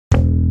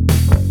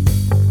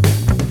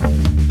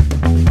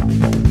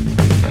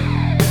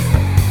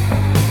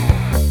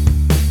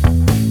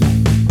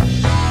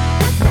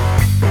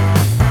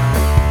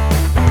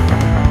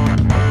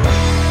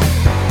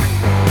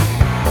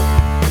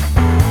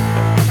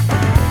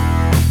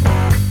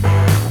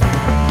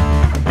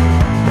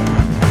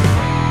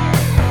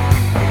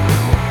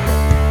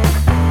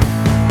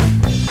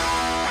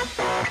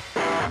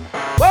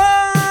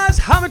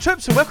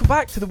chaps, and welcome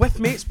back to the With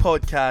Mates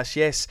podcast.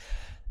 Yes,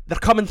 they're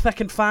coming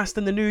thick and fast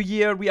in the new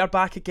year. We are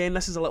back again.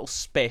 This is a little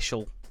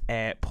special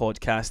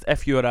podcast.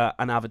 If you're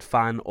an avid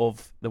fan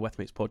of the With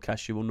Mates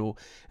podcast, you will know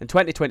in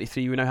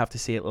 2023, we now have to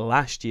say it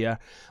last year,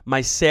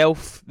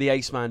 myself, the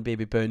Iceman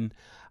Baby Boone,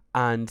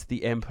 and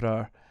the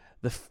Emperor,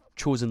 the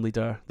chosen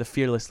leader, the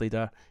fearless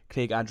leader,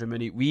 Craig Andrew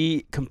Mooney,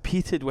 we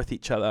competed with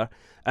each other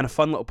in a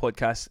fun little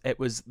podcast. It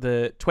was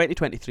the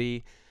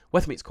 2023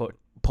 With Mates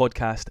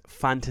podcast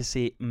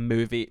fantasy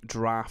movie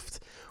draft,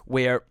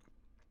 where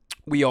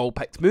we all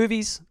picked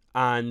movies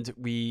and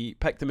we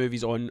picked the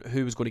movies on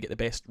who was going to get the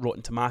best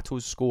Rotten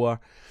Tomatoes score.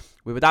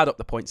 We would add up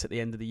the points at the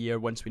end of the year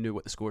once we knew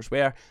what the scores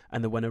were,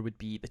 and the winner would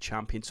be the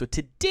champion. So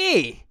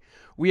today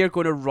we are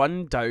going to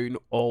run down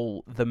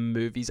all the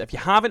movies. If you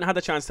haven't had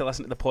a chance to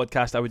listen to the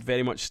podcast, I would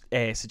very much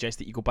suggest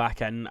that you go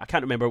back in. I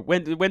can't remember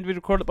when did we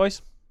record it,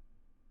 boys?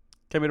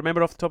 Can we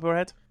remember off the top of our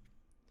head?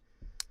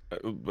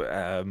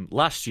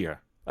 Last year.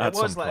 It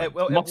was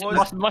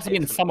must have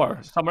been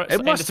summer.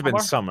 It must have been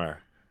summer.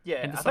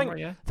 Yeah,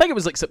 I think it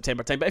was like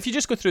September time. But if you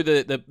just go through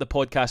the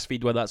podcast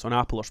feed, whether that's on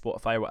Apple or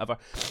Spotify or whatever,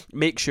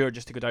 make sure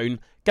just to go down,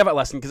 give it a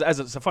listen, because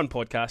it's a fun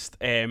podcast,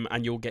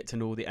 and you'll get to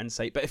know the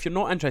insight. But if you're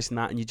not interested in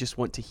that and you just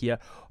want to hear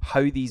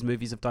how these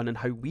movies have done and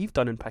how we've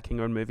done in picking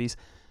our movies,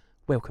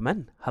 welcome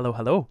in.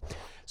 Hello.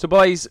 So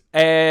boys,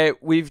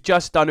 we've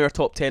just done our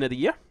top 10 of the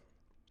year.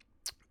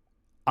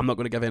 I'm not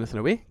going to give anything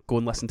away. Go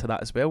and listen to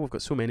that as well. We've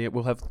got so many.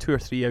 We'll have 2 or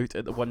 3 out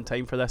at the one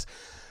time for this.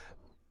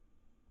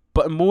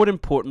 But more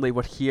importantly,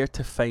 we're here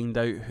to find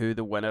out who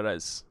the winner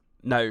is.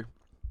 Now,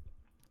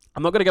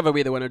 I'm not going to give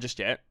away the winner just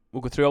yet.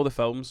 We'll go through all the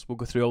films, we'll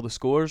go through all the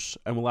scores,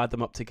 and we'll add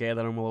them up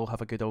together, and we'll all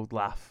have a good old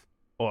laugh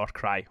or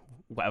cry,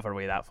 whatever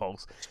way that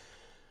falls.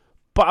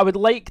 But I would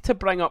like to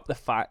bring up the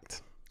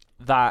fact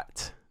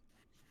that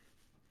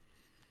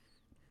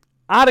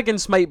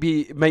arrogance might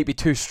be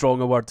too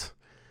strong a word,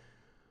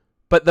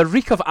 but the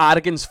reek of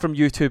arrogance from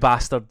you two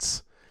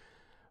bastards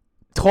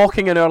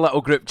talking in our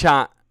little group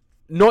chat,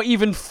 not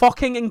even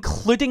fucking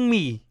including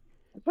me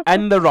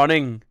in the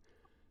running.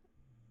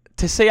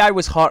 To say I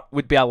was hurt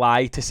would be a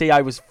lie. To say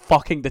I was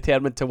fucking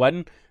determined to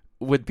win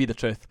would be the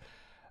truth.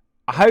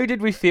 How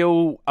did we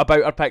feel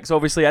about our picks?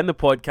 Obviously, in the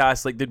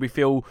podcast, like, did we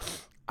feel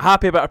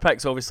happy about our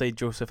picks? Obviously,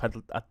 Joseph had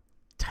a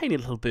tiny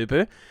little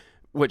boo-boo,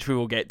 which we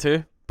will get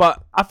to.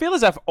 But I feel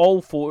as if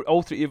all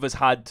 3 of us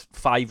had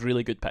 5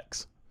 really good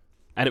picks.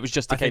 And it was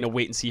just to kind of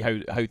wait and see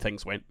how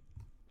things went.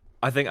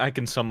 I think I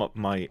can sum up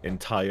my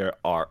entire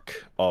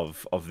arc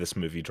of this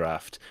movie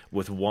draft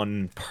with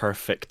one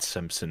perfect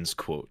Simpsons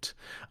quote.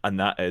 And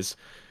that is,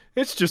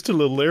 "It's just a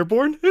little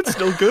airborne. It's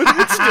still good.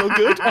 It's still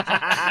good."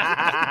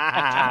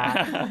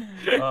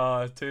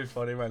 Oh, too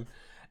funny,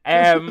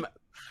 man.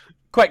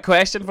 Quick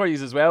question for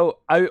you as well.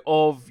 Out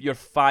of your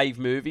 5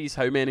 movies,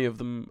 how many of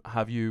them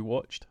have you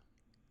watched?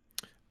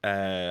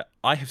 I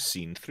have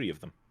seen 3 of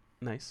them.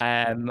 Nice.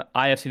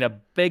 I have seen a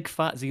big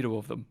fat 0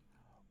 of them.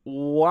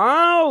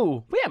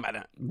 Wow! Wait a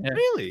minute. Yeah.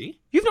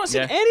 Really? You've not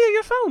seen any of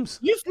your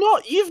films? You've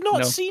not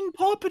No. seen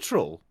Paw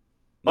Patrol?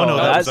 Oh no,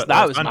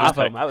 that was my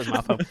film. That was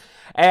my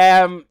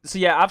film. So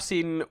yeah, I've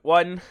seen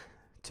 1,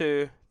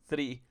 2,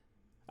 3.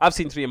 I've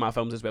seen 3 of my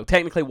films as well.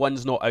 Technically,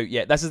 1's not out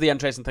yet. This is the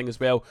interesting thing as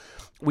well.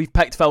 We've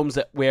picked films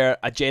that were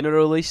a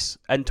general release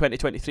in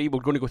 2023. We're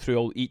going to go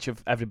through each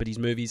of everybody's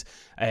movies,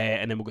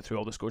 and then we'll go through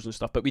all the scores and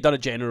stuff. But we've done a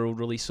general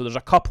release, so there's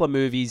a couple of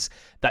movies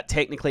that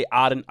technically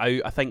aren't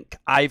out. I think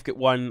I've got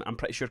 1. I'm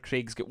pretty sure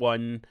Craig's got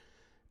 1.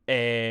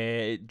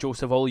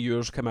 Joseph, all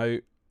yours come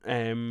out.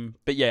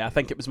 But yeah, I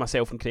think it was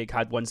myself and Craig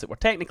had ones that were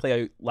technically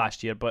out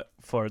last year, but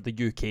for the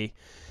UK,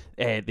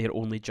 they're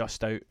only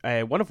just out.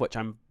 One of which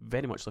I'm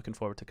very much looking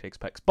forward to Craig's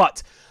picks.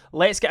 But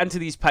let's get into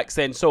these picks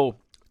then. So,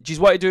 geez,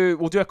 what I do?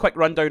 We'll do a quick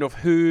rundown of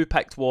who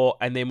picked what,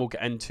 and then we'll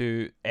get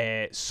into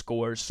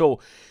scores.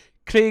 So,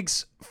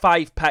 Craig's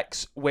 5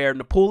 picks were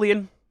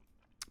Napoleon,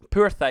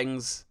 Poor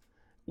Things,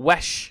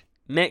 Wish,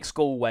 Next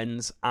Goal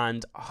Wins,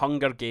 and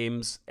Hunger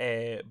Games,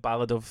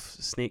 Ballad of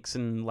Snakes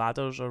and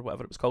Ladders, or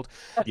whatever it was called.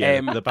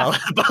 Yeah, the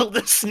Ballad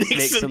of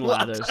Snakes and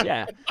Ladders.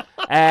 Yeah.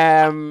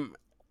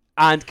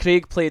 And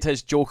Craig played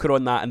his Joker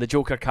on that, and the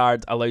Joker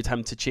card allowed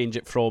him to change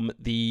it from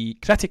the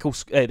critic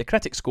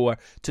score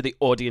to the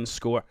audience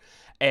score.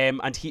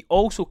 And he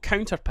also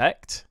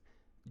counterpicked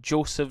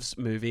Joseph's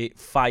movie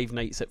Five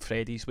Nights at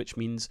Freddy's, which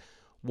means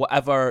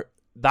whatever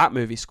that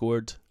movie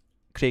scored,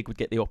 Craig would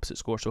get the opposite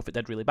score. So if it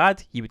did really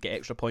bad, he would get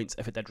extra points.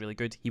 If it did really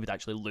good, he would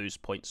actually lose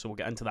points. So we'll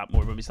get into that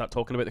more when we start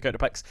talking about the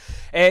counterpicks.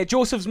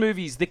 Joseph's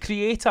movies: The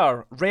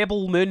Creator,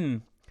 Rebel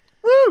Moon.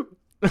 Woo!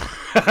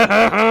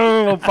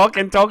 We'll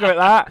fucking talk about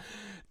that.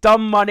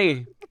 Dumb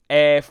Money,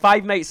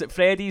 Five Nights at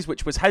Freddy's,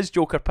 which was his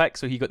Joker pick,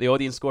 so he got the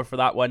audience score for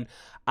that one,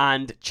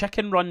 and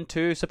Chicken Run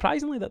 2,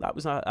 surprisingly that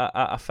was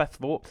a 5th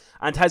vote,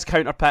 and his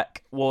counter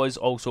pick was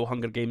also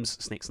Hunger Games,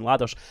 Snakes and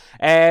Ladders.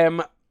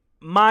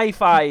 My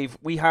 5,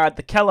 we had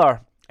The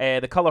Killer,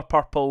 The Colour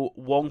Purple,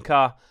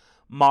 Wonka,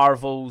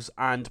 Marvels,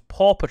 and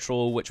Paw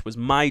Patrol, which was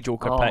my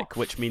Joker pick,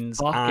 which means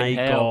I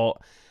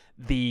got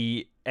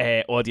the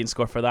audience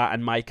score for that,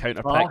 and my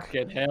counter pick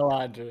Fucking hell,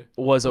 Andrew.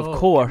 was, of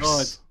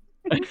course,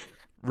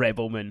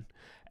 Rebel Moon.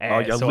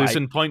 You're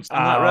losing points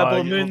on that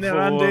Rebel Moon there,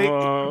 Andy.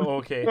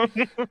 Okay.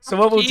 So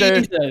what we'll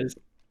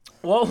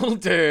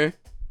do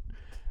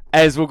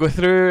is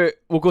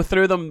we'll go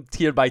through them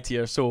tier by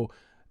tier. So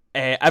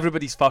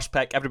everybody's first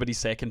pick, everybody's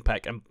second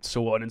pick, and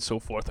so on and so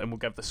forth, and we'll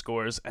give the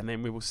scores, and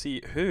then we will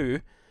see who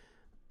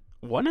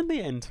won in the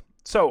end.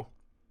 So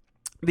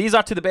these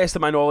are to the best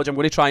of my knowledge. I'm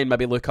going to try and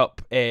maybe look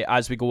up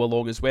as we go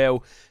along as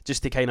well,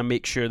 just to kind of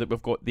make sure that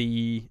we've got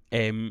the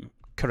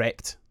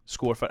correct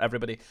score for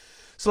everybody.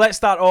 So let's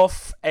start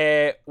off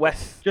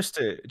with... Just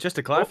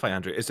to clarify,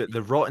 Andrew, is it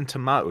the Rotten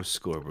Tomatoes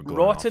score we're going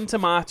Rotten off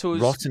Tomatoes.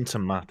 Of? Rotten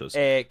Tomatoes.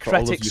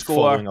 Critic score.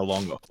 Following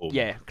along at home.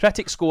 Yeah,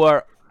 critic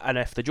score, and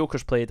if the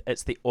Joker's played,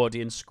 it's the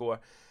audience score.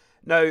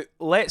 Now,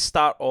 let's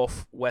start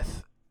off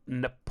with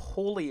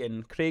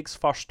Napoleon, Craig's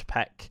first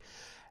pick.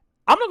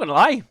 I'm not going to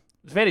lie, I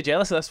was very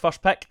jealous of this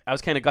first pick. I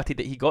was kind of gutted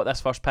that he got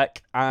this first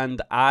pick,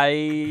 and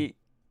I...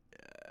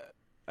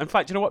 In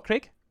fact, you know what,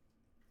 Craig?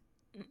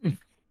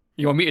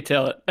 You want me to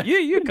tell it?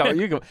 You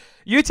go.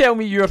 You tell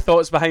me your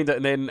thoughts behind it,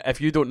 and then if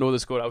you don't know the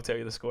score, I'll tell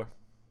you the score.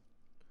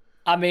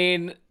 I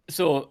mean,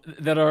 so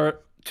there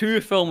are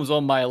two films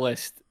on my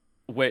list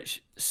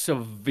which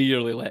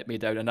severely let me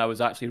down, and I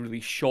was actually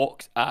really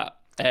shocked at.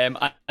 And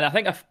I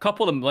think a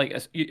couple of them, like,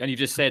 and you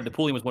just said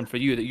Napoleon was one for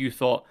you that you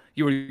thought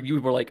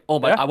you were like, oh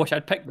my, yeah. I wish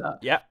I'd picked that.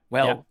 Yeah.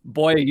 Well,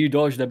 boy, you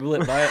dodged a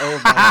bullet by it.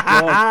 Oh my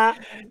god.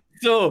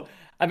 So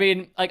I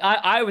mean, like,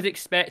 I was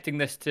expecting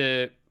this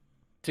to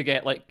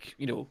get, like,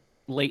 you know,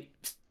 late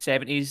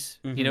 70s,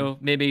 you know,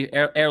 maybe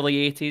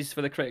early 80s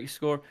for the critic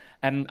score.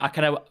 And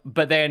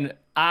but then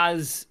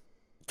as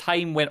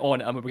time went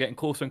on and we were getting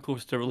closer and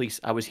closer to release,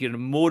 I was hearing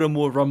more and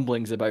more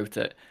rumblings about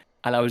it.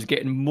 And I was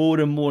getting more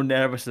and more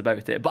nervous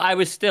about it. But I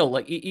was still,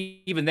 like,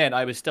 even then,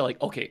 I was still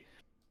like, okay,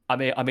 I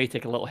may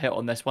take a little hit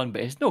on this one,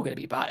 but it's not going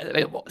to be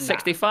bad. What,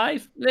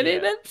 65?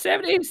 Maybe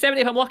 70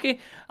 if I'm lucky.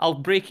 I'll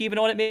break even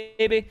on it,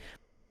 maybe.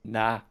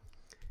 Nah.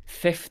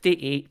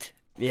 58.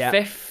 Yeah.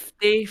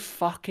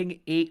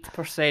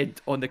 50%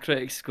 on the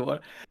critic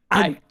score.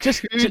 And I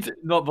just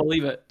not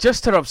believe it.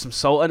 Just to rub some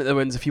salt into the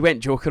wounds, if you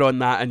went Joker on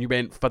that and you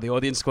went for the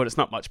audience score, it's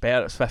not much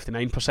better. It's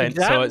 59%.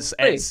 Exactly.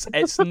 So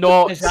it's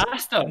not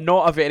disaster.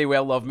 Not a very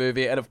well loved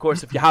movie. And of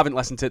course, if you haven't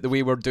listened to it, the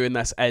way we're doing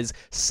this is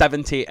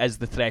 70 is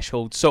the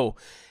threshold. So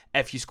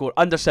if you score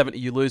under 70,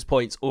 you lose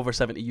points. Over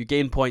 70, you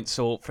gain points.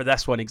 So for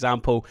this one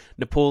example,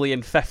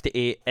 Napoleon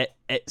 58,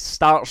 it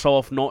starts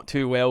off not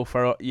too well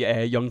for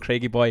young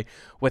Craigie boy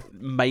with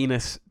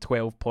minus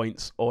 12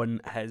 points on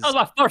his... That was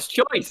my first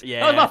choice. Yeah.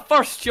 That was my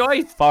first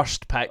choice.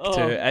 First pick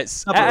too.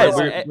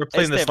 We're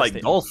playing this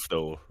like golf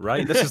though,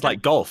 right? This is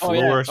like golf.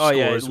 Lower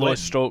scores, low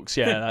strokes.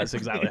 Yeah, that's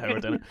exactly how we're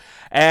doing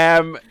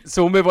it.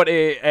 So we'll move on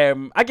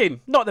to,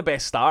 again, not the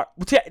best start.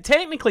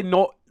 Technically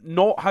not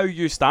how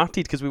you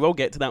started, because we will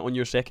get to that on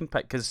your second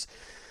pick, because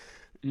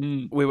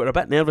we were a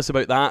bit nervous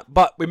about that.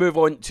 But we move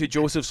on to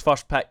Joseph's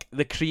first pick,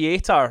 The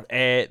Creator,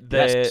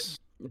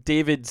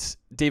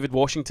 David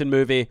Washington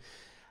movie.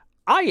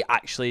 I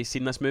actually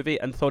seen this movie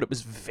and thought it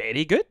was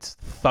very good.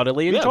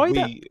 Thoroughly enjoyed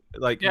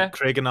it.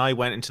 Craig and I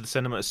went into the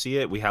cinema to see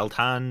it. We held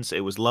hands.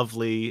 It was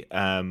lovely.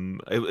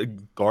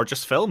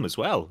 Gorgeous film as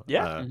well.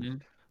 Yeah.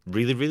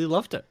 Really, really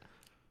loved it.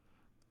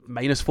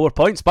 Minus 4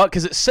 points, but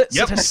because it sits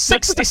at a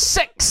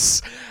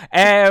 66.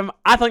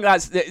 I think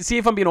that's... See,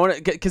 if I'm being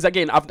honest, because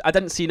again, I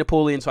didn't see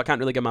Napoleon, so I can't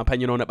really give my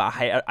opinion on it, but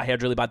I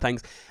heard really bad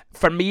things.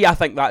 For me, I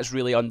think that's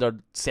really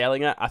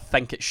underselling it. I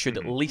think it should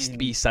at least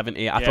be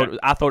 70.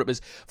 I thought it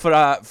was... For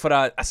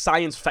a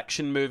science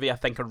fiction movie, I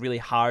think are really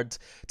hard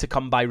to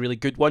come by really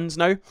good ones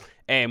now.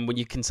 When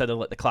you consider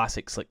like the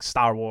classics like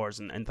Star Wars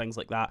and things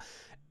like that.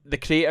 The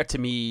Creator, to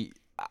me,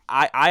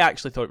 I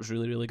actually thought it was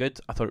really, really good.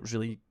 I thought it was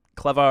really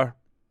clever.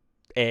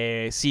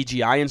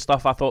 CGI and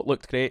stuff I thought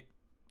looked great.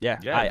 I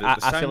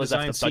feel as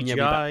if they've done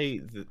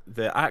CGI,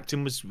 the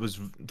acting was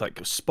like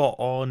spot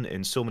on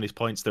in so many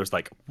points. There's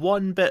like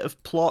one bit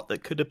of plot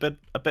that could have been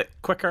a bit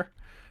quicker,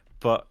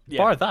 but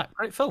bar that,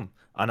 great film.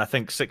 And I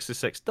think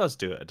 66 does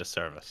do it a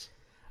disservice.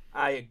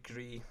 I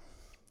agree.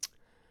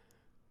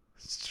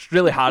 It's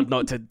really hard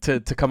not to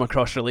come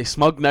across really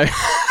smug now.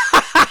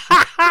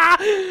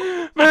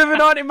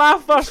 Moving on to my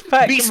first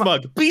pick. Be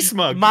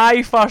smug.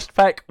 My first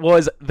pick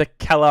was The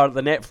Killer,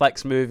 the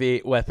Netflix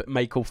movie with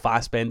Michael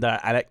Fassbender,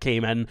 and it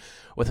came in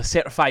with a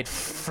certified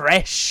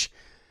fresh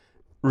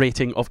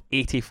rating of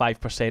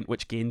 85%,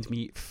 which gained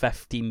me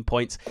 15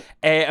 points.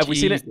 Have we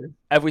seen it?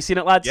 Have we seen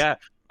it, lads? Yeah,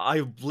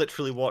 I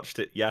literally watched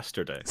it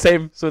yesterday.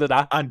 Same, so did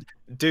I. And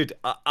dude,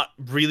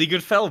 really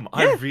good film.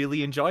 Yeah. I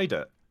really enjoyed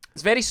it.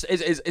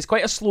 It's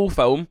quite a slow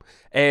film.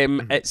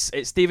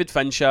 It's David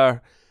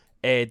Fincher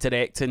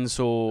directing,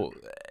 so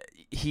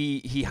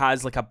he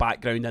has like a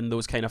background in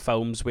those kind of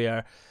films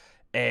where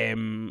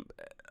I'm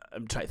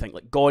trying to think,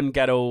 like Gone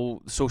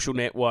Girl, Social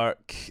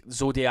Network,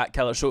 Zodiac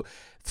Killer, so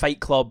Fight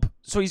Club.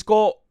 So he's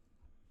got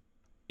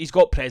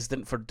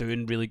precedent for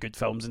doing really good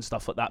films and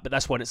stuff like that. But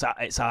this one, it's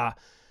a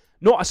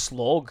not a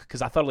slog,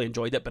 because I thoroughly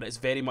enjoyed it, but it's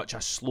very much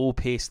a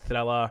slow-paced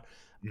thriller.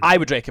 I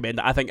would recommend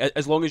it. I think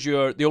as long as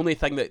you're... The only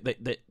thing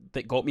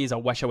that got me is I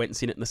wish I went and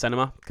seen it in the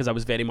cinema, because I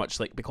was very much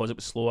like, because it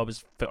was slow, I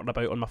was fiddling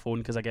about on my phone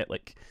because I get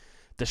like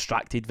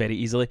distracted very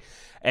easily.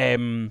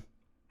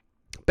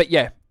 But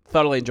yeah,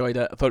 thoroughly enjoyed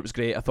it. I thought it was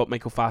great. I thought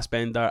Michael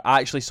Fassbender... I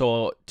actually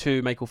saw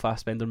 2 Michael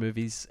Fassbender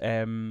movies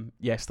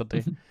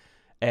yesterday.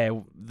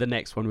 The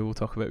next one we will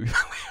talk about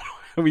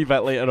a wee bit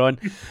later on.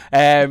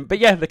 But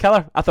yeah, The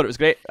Killer, I thought it was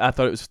great. I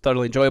thought it was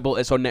thoroughly enjoyable.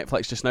 It's on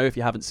Netflix just now. If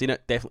you haven't seen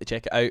it, definitely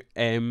check it out.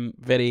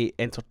 Very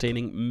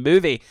entertaining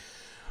movie.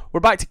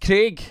 We're back to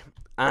Craig.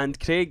 And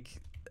Craig,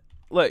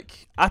 look,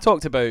 I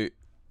talked about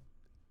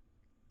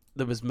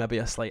there was maybe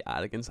a slight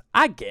arrogance.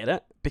 I get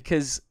it,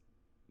 because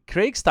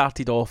Craig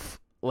started off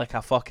like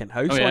a fucking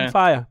house on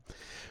fire.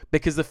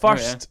 Because the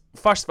first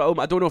film,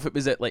 I don't know if it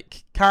was at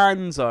like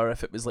Cannes or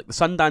if it was like the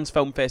Sundance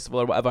Film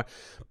Festival or whatever,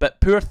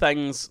 but Poor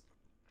Things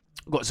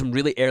got some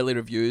really early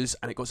reviews,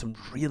 and it got some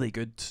really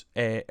good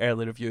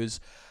early reviews,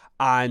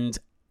 and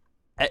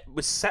it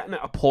was sitting at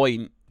a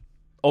point,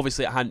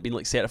 obviously it hadn't been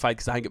like certified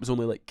because I think it was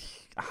only like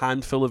a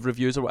handful of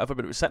reviews or whatever,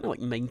 but it was sitting at like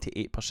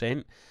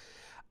 98%,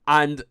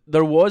 and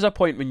there was a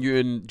point when you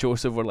and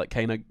Joseph were like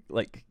kind of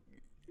like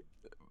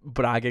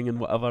bragging and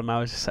whatever, and I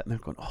was just sitting there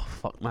going, oh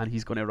fuck man,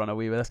 he's going to run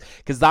away with this,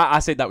 because that, I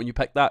said that when you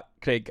picked that,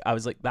 Craig, I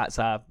was like, that's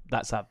a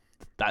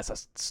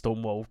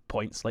Stonewall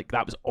points, like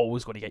that was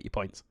always going to get you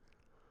points.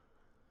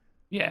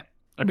 Yeah,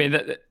 I mean,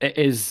 it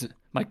is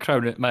my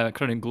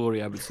crowning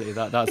glory. I would say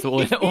that's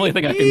the only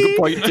thing I can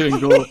point to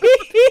and go.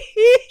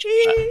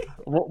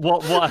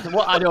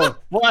 What I know,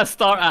 what a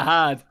start I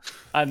had,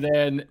 and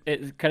then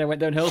it kind of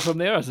went downhill from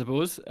there, I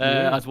suppose,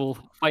 as we'll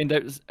find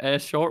out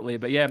shortly.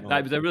 But yeah,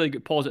 that was a really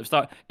good positive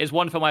start. It's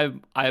one film I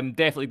am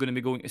definitely going to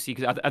be going to see,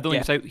 because I don't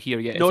think it's out here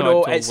yet.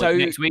 It's out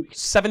next week,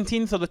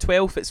 17th or the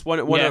 12th. It's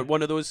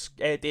one of those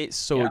dates.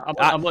 So yeah,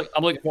 I'm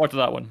looking forward to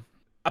that one.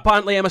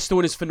 Apparently Emma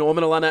Stone is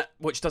phenomenal in it,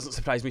 which doesn't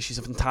surprise me. She's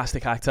a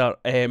fantastic actor.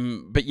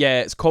 But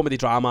yeah, it's comedy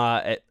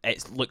drama.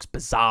 It looks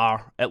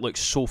bizarre. It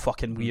looks so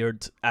fucking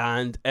weird.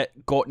 And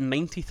it got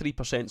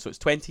 93%, so it's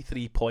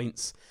 23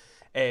 points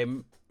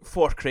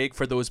for Craig,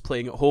 for those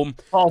playing at home.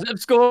 Positive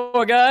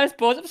score, guys.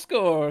 Positive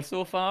score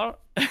so far.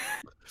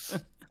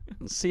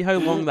 See how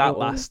long that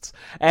lasts.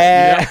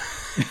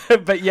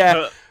 But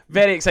yeah,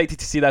 very excited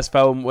to see this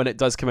film when it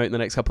does come out in the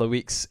next couple of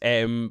weeks.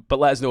 But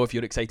let us know if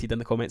you're excited in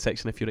the comment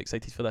section, if you're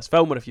excited for this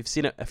film, or if you've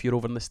seen it, if you're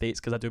over in the States,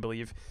 because I do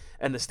believe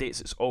in the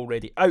States it's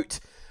already out.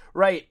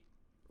 Right.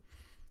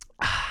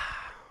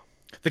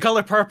 The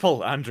Colour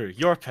Purple, Andrew,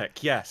 your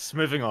pick. Yes,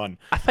 moving on.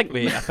 I think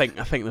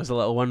there's a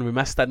little one we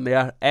missed in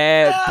there.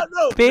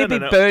 No.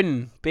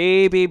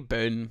 Baby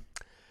Boone.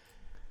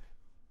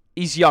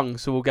 He's young,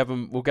 so we'll give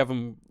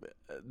him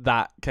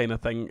that kind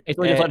of thing. It's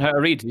only just learned how to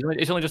read.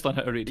 It's only just learned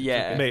how to read.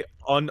 Yeah. Mate,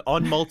 on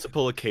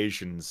multiple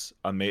occasions,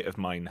 a mate of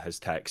mine has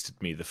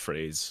texted me the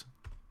phrase,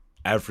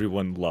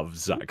 everyone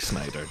loves Zack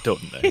Snyder,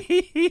 don't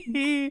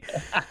they?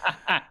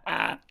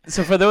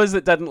 So for those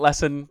that didn't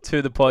listen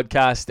to the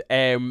podcast,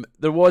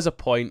 there was a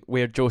point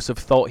where Joseph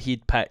thought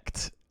he'd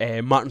picked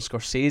Martin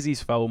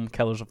Scorsese's film,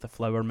 Killers of the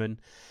Flower Moon.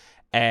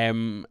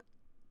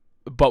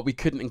 But we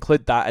couldn't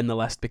include that in the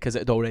list because it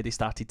had already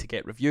started to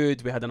get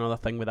reviewed. We had another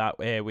thing with that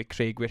with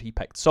Craig where he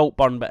picked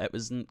Saltburn, but it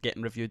wasn't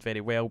getting reviewed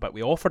very well. But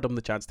we offered him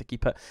the chance to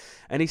keep it,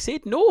 and he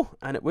said no,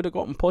 and it would have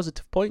gotten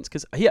positive points.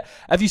 Because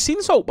have you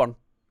seen Saltburn?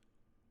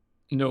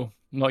 No,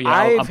 not yet.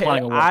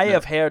 I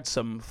have heard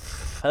some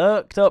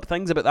fucked up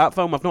things about that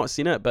film. I've not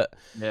seen it, but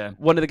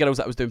one of the girls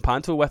that I was doing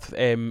panto with,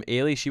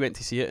 Ailey, she went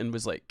to see it and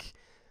was like,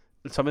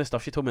 some of the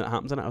stuff she told me that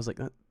happens in it, I was like,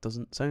 that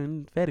doesn't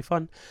sound very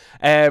fun.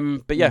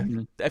 But yeah,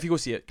 if you go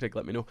see it, Craig,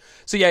 let me know.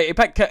 So yeah, he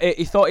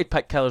thought he'd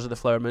pick Killers of the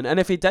Flower Moon, and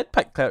if he did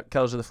pick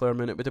Killers of the Flower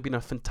Moon, it would have been a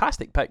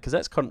fantastic pick because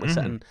it's currently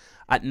sitting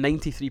at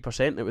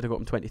 93%. It would have got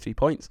him 23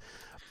 points.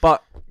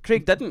 But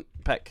Craig didn't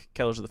pick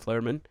Killers of the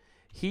Flower Moon.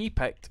 He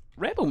picked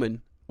Rebel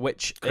Moon,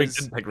 which Craig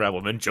didn't pick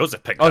Rebel Moon.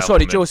 Joseph picked.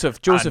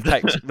 Joseph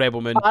picked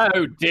Rebel Moon.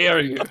 How dare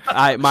you?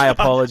 My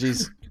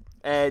apologies.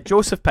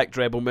 Joseph picked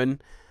Rebel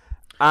Moon.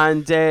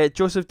 And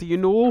Joseph, do you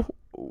know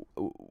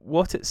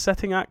what it's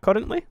sitting at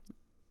currently?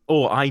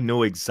 Oh, I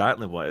know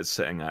exactly what it's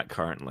sitting at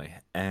currently.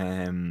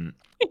 It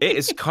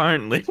is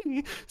currently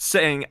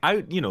sitting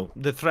out,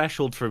 the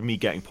threshold for me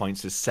getting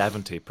points is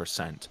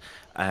 70%.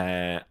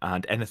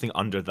 And anything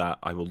under that,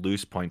 I will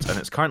lose points. And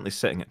it's currently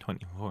sitting at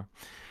 24.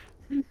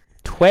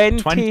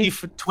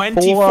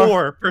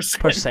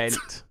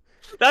 24%.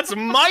 That's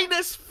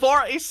minus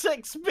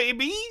 46,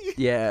 baby.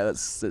 Yeah,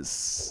 it's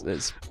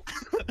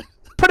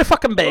pretty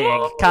fucking big,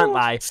 can't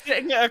lie.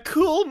 Sitting at a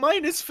cool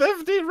minus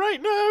 50 right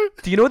now.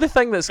 Do you know the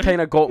thing that's kind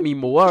of got me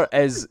more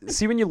is,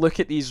 see when you look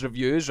at these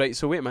reviews, right?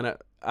 So wait a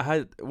minute,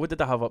 what did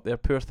I have up there?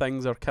 Poor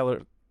Things or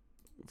Killers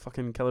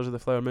of the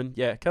Flower Moon?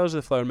 Yeah, Killers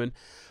of the Flower Moon.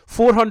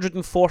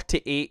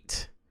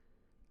 448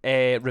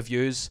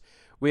 reviews.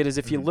 Whereas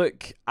if you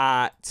look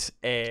at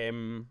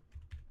Rebel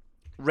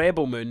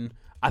Moon,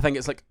 I think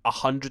it's like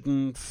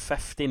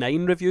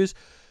 159 reviews.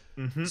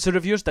 So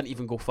reviewers didn't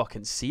even go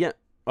fucking see it.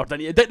 Or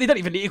they didn't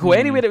even need to go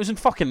anywhere. It was on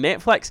fucking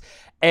Netflix.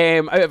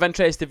 Out of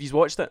interest, have you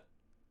watched it?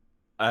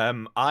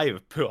 I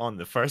put on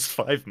the first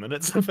 5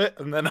 minutes of it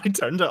and then I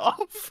turned it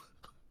off.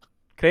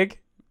 Craig?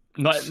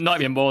 Not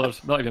even bothered.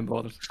 Not even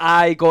bothered.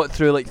 I got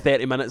through like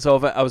 30 minutes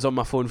of it. I was on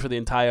my phone for the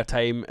entire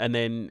time, and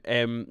then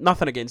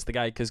nothing against the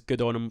guy, because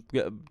good on him,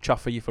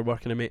 chuff for you for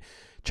working him, mate.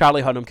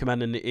 Charlie Hunnam came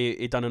in and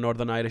he done a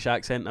Northern Irish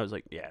accent. And I was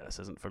like, yeah, this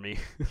isn't for me.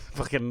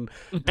 Fucking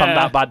turned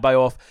that bad boy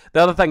off.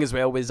 The other thing as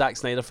well with Zack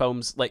Snyder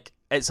films, like,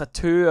 it's a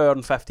 2 hour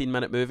and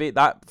 15-minute movie.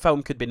 That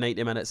film could be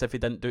 90 minutes if he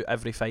didn't do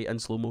every fight in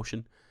slow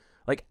motion.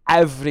 Like,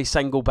 every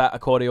single bit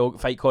of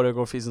fight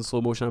choreography is in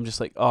slow motion. I'm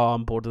just like, oh,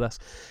 I'm bored of this.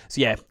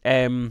 So yeah,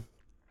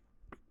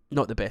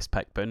 not the best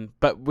pick, Boone,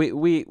 but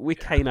we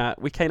kind of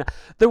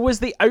there was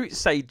the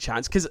outside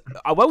chance, because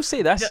I will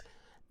say this,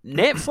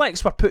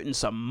 Netflix were putting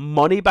some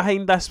money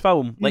behind this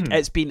film. Like,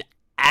 it's been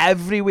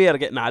everywhere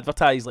getting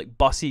advertised, like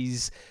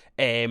buses,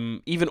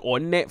 even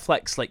on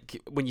Netflix, like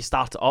when you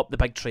start it up, the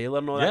big trailer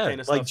and all that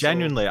kind of stuff. Like,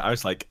 genuinely, I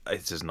was like,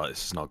 this is not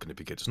going to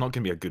be good. It's not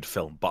going to be a good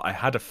film. But I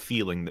had a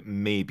feeling that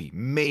maybe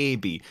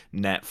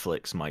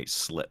Netflix might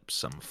slip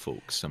some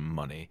folks some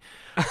money.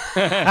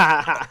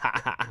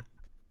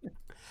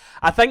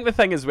 I think the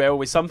thing as well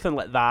with something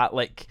like that,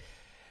 like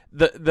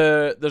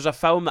there's a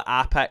film that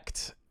I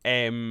picked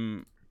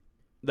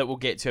that we'll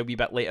get to a wee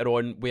bit later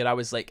on, where I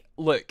was like,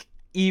 look,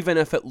 even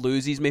if it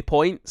loses me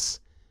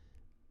points,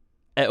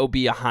 it'll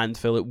be a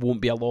handful, it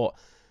won't be a lot.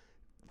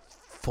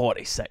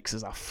 46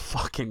 is a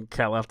fucking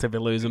killer to be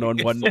losing on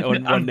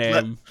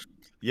one.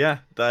 Yeah,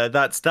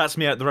 that's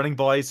me out the running,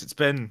 boys. It's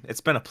been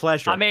a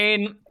pleasure. I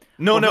mean,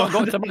 no, not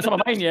got some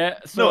of mine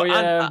yet. So no,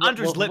 yeah,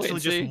 Andrew's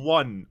literally just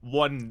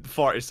won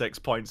 46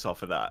 points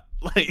off of that.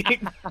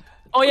 Like,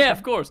 oh yeah,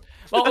 of course.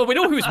 Well, we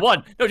know who's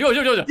won. No,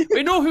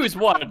 we know who's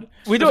won.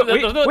 We don't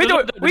know.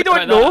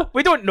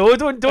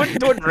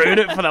 Don't ruin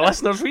it for the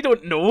listeners. We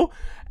don't know.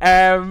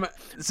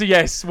 So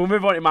yes, we'll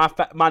move on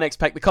to my next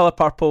pick. The Colour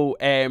Purple.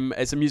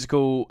 It's a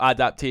musical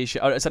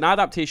adaptation, or it's an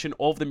adaptation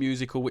of the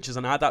musical, which is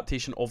an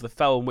adaptation of the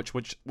film, which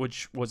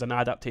was an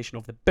adaptation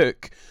of the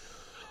book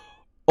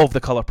of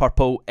The Colour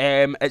Purple.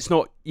 It's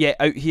not yet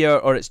out here,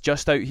 or it's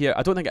just out here.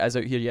 I don't think it is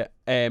out here yet.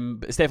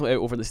 But it's definitely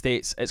out over in the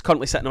States. It's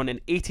currently sitting on an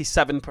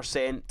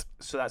 87%,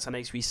 so that's a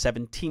nice wee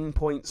 17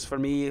 points for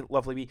me.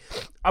 Lovely wee.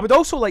 I would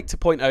also like to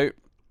point out,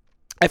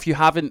 if you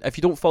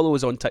don't follow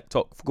us on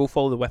TikTok, go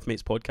follow the With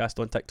Mates podcast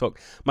on TikTok.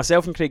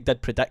 Myself and Craig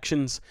did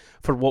predictions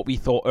for what we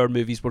thought our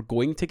movies were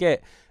going to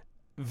get.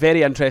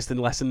 Very interesting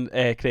listen,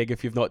 Craig,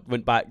 if you've not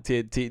went back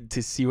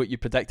to see what you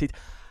predicted.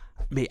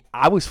 Mate,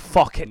 I was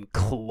fucking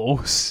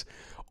close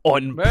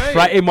on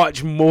pretty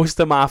much most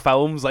of my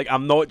films. Like,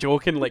 I'm not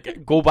joking.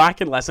 Like, go back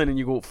and listen and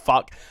you go,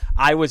 fuck,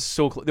 I was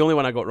so close. The only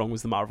one I got wrong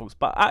was the Marvels.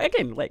 But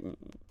again, like,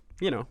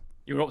 you know,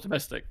 you were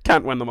optimistic.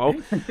 Can't win them all.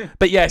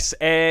 But yes,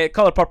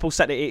 Colour Purple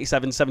sitting at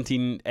 87,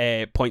 17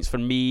 points for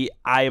me.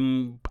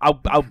 I'll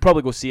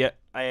probably go see it.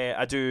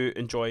 I do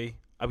enjoy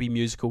a wee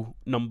musical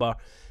number.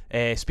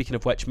 Speaking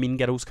of which, Mean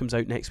Girls comes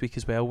out next week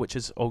as well, which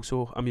is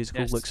also a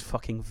musical. Yes. Looks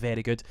fucking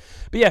very good.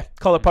 But yeah,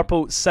 Colour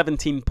Purple,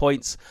 17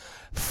 points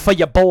for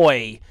your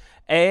boy.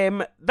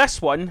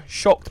 This one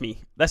shocked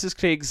me. This is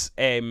Craig's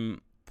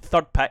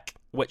third pick,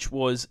 which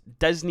was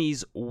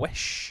Disney's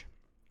Wish.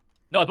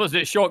 No, I suppose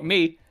it shocked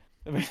me.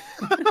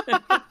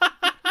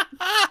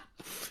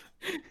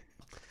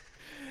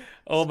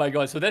 Oh my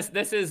god! So this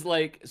is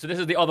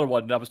the other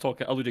one that I was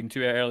alluding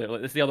to earlier.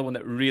 Like, this is the other one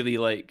that really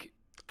like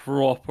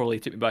properly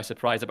took me by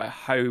surprise about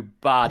how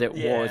bad it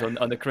was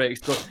on the critics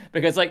score.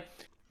 Because like,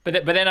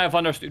 but then I've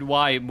understood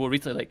why more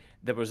recently. Like,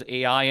 there was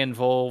AI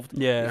involved.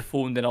 Yeah, they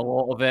phoned in a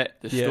lot of it.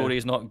 The story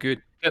is not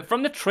good. But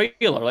from the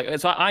trailer, like,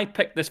 so I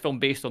picked this film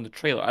based on the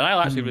trailer, and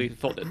I actually really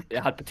thought that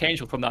it had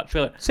potential from that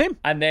trailer. Same.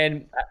 And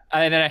then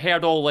I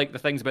heard all like the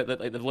things about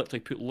that, like they've literally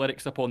put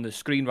lyrics up on the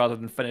screen rather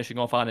than finishing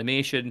off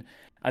animation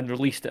and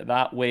released it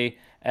that way.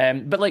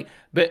 But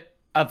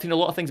I've seen a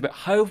lot of things about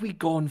how have we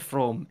gone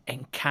from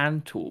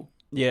Encanto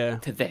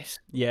to this.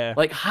 Yeah.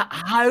 Like,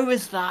 how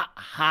has that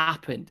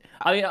happened?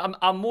 I mean,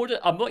 I'm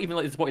not even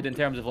like disappointed in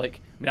terms of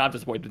like, I mean, I'm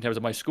disappointed in terms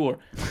of my score,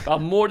 but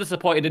I'm more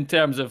disappointed in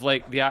terms of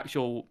like the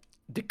actual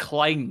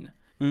decline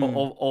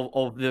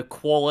of the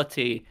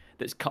quality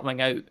that's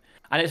coming out.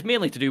 And it's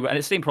mainly to do with, and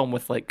it's the same problem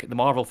with like the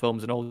Marvel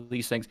films and all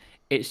these things.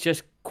 It's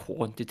just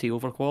quantity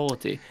over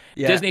quality.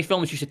 Yeah. Disney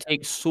films used to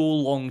take so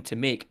long to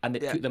make, and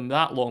it took them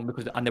that long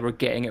because they were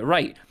getting it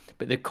right.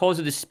 But because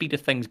of the speed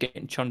of things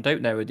getting churned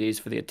out nowadays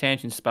for the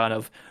attention span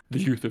of the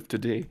youth of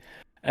today,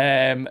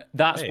 sorry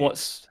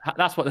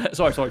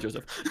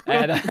Joseph.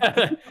 But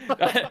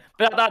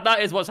that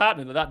is what's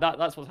happening.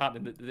 That's what's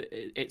happening.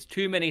 It's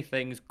too many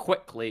things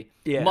quickly.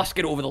 Yeah. Must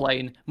get over the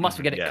line.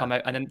 Must get it come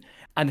out, and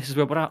this is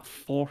where we're at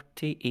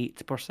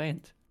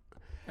 48%.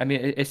 I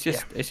mean, it's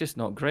just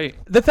not great.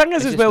 The thing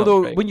is, as well,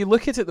 though, great. When you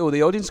look at it, though,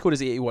 the audience score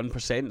is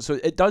 81%, so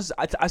it does.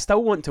 I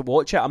still want to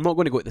watch it. I'm not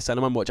going to go to the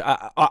cinema and watch it.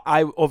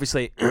 I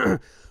obviously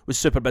was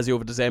super busy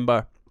over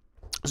December,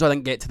 so I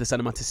didn't get to the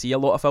cinema to see a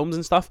lot of films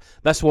and stuff.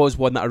 This was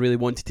one that I really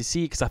wanted to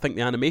see because I think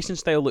the animation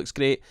style looks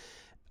great.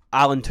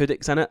 Alan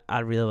Tudyk's in it. I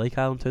really like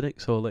Alan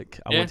Tudyk, so like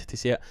I wanted to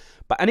see it.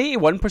 But an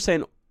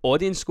 81%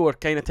 audience score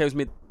kind of tells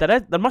me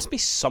there must be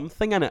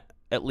something in it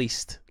at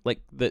least, like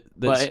that's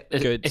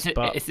good.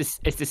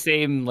 It's the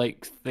same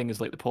like thing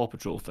as like the Paw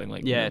Patrol thing.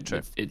 Like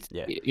true. It's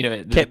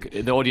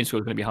the audience score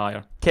is going to be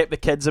higher. Kept the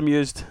kids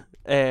amused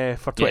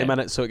for 20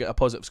 minutes, so it got a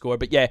positive score.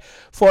 But yeah,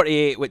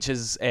 48, which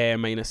is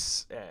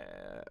minus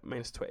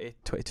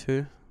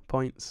 22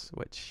 points,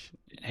 which.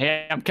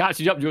 Hey, I'm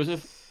catching up,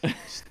 Joseph.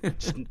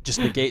 just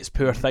negates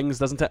poor things,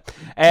 doesn't it?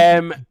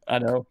 I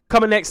know.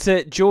 Coming next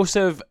to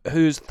Joseph,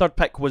 whose third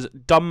pick was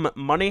Dumb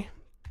Money.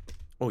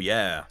 Oh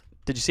yeah.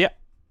 Did you see it?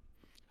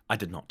 I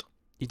did not.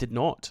 You did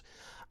not?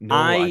 No,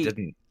 I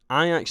didn't.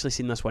 I actually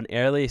seen this one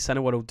early.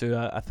 Cineworld do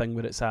a thing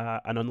where it's an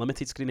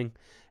unlimited screening,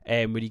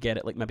 where you get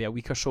it like maybe a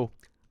week or so.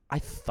 I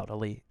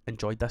thoroughly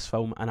enjoyed this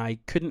film, and I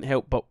couldn't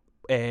help but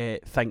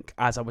think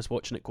as I was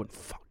watching it, going,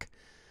 "Fuck,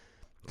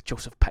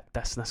 Joseph picked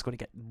this, and that's going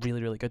to get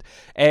really, really good."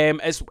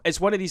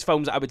 It's one of these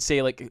films that I would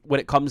say, like, when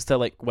it comes to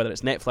like whether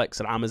it's Netflix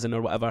or Amazon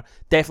or whatever,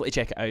 definitely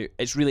check it out.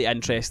 It's really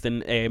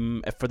interesting.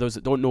 If for those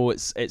that don't know,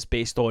 it's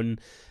based on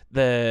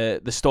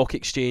the stock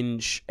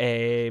exchange.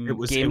 It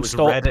was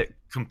Reddit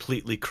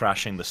completely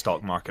crashing the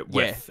stock market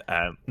with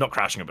not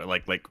crashing it, but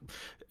like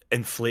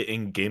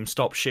inflating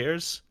GameStop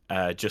shares.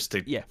 Just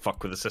to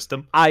fuck with the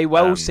system. I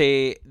will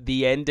say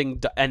the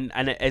ending, and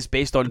it is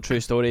based on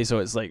true story, so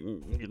it's like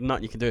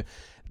nothing you can do.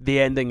 The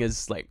ending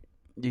is like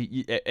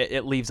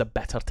it leaves a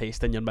bitter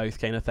taste in your mouth,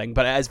 kind of thing.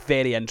 But it is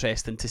very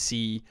interesting to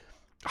see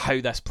how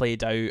this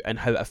played out and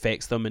how it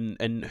affects them,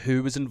 and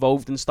who was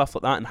involved and stuff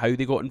like that, and how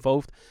they got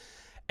involved.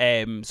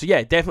 So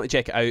yeah, definitely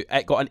check it out.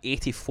 It got an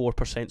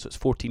 84%, so it's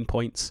 14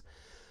 points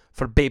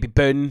for Baby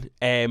Boone.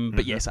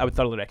 But yes, I would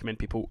thoroughly recommend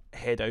people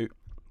head to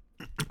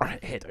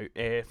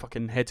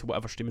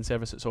whatever streaming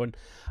service it's on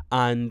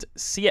and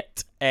see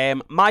it.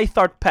 My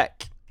third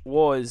pick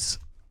was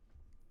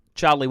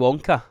Charlie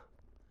Wonka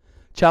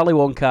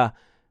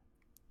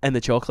in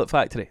the Chocolate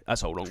Factory.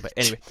 That's all wrong, but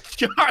anyway.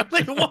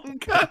 Charlie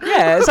Wonka.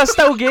 Yeah, it's a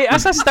still game.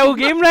 That's a still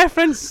game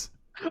reference.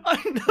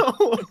 I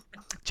know.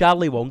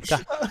 Charlie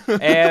Wonka.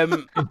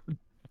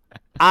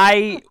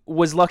 I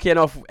was lucky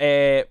enough.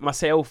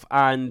 Myself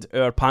and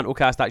our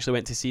Pantocast actually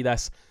went to see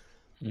this.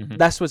 Mm-hmm.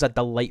 This was a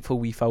delightful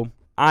wee film.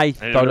 I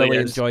thoroughly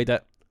enjoyed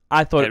it.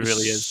 I thought it was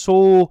really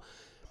so.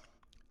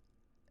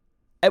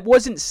 It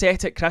wasn't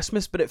set at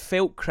Christmas, but it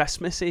felt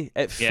Christmassy.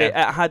 It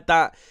had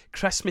that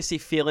Christmassy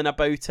feeling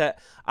about it.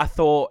 I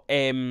thought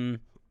Timothée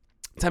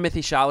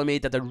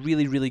Chalamet did a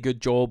really, really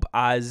good job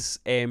as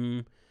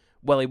Willy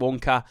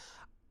Wonka.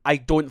 I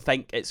don't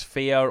think it's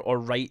fair or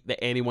right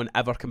that anyone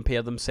ever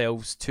compare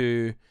themselves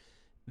to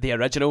the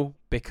original,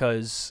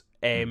 because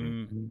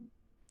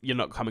you're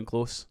not coming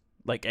close.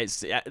 Like,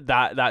 it's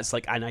that's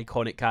like an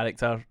iconic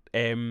character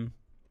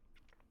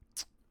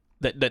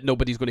that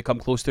nobody's going to come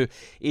close to.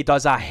 He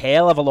does a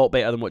hell of a lot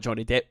better than what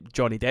Johnny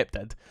Depp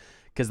did,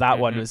 because that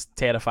one was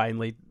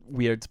terrifyingly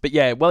weird. But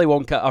yeah,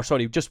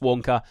 just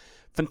Wonka.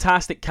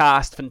 Fantastic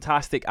cast,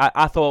 fantastic.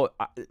 I thought,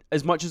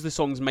 as much as the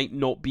songs might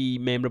not be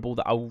memorable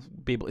that I'll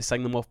be able to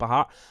sing them off by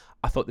heart,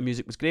 I thought the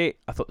music was great.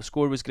 I thought the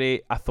score was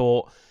great. I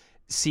thought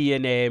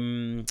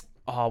seeing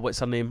what's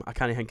her name? I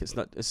can't think.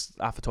 It's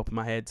off the top of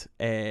my head.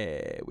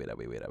 Where are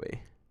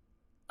we?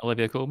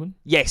 Olivia Colman?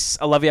 Yes,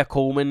 Olivia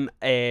Colman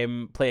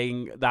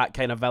playing that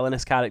kind of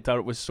villainous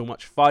character was so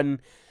much fun.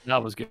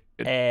 That was good.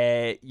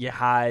 You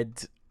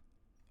had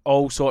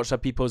all sorts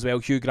of people as well.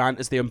 Hugh Grant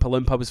as the Oompa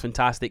Loompa was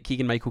fantastic.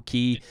 Keegan-Michael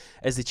Key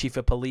as the chief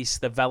of police.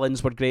 The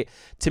villains were great.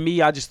 To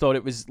me, I just thought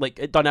it was like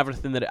it done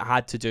everything that it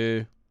had to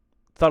do.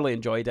 Thoroughly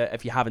enjoyed it.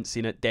 If you haven't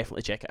seen it,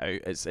 definitely check it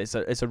out.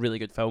 It's a really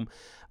good film,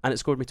 and it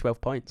scored me 12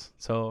 points.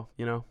 So,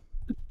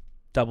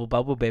 double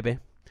bubble, baby.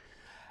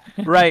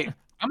 Right.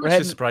 I'm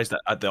actually surprised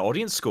at the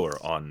audience score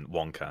on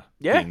Wonka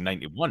being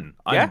 91.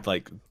 I'm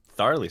like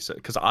thoroughly,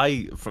 because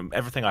from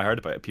everything I heard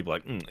about it, people are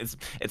like,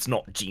 it's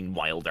not Gene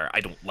Wilder. I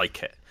don't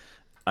like it,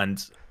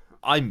 and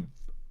I'm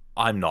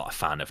not a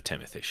fan of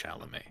Timothée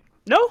Chalamet.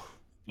 No,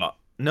 but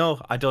no,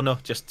 I don't know.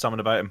 Just something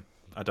about him.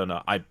 I don't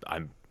know.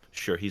 I'm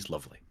sure he's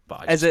lovely,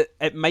 but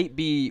it might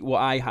be what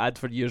I had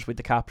for years with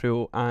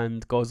DiCaprio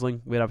and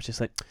Gosling, where I was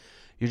just like,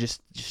 you're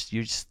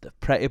just the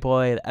pretty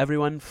boy that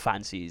everyone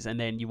fancies, and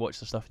then you watch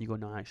the stuff and you go,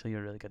 no, actually, you're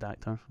a really good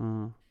actor.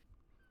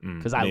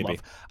 Because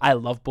I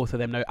love both of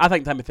them now. I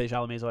think Timothée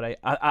Chalamet is alright.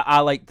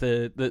 I like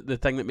the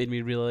thing that made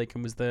me really like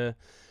him was have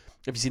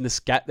you seen the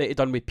skit that he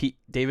done with Pete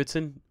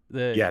Davidson?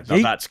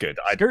 That's good.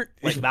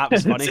 That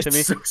was funny to me.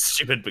 It's so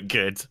stupid but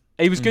good.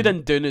 He was good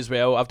in Dune as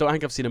well. I don't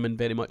think I've seen him in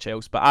very much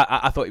else, but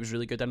I thought he was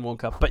really good in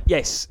Wonka. But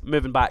yes,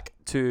 moving back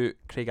to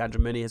Craig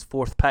Andrew Mooney, his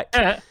fourth pick.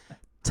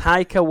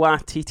 Taika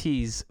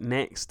Waititi's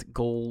next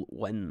goal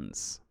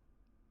wins.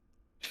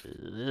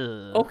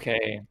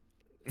 Okay.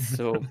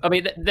 So, I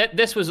mean,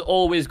 this was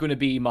always going to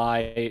be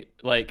my,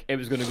 like, it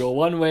was going to go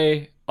one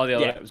way or the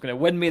other. It was going to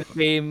win me the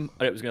game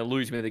or it was going to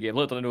lose me the game.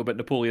 Little did I know about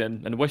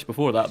Napoleon and Wish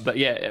before that. But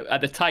yeah,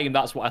 at the time,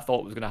 that's what I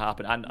thought was going to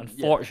happen. And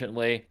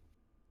unfortunately,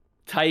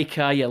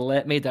 Taika, you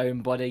let me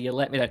down, buddy. You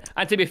let me down.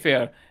 And to be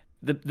fair,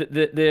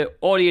 the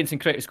audience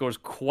and critic score is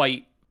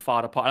quite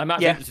far apart. I'm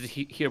actually Yeah. interested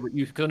to hear what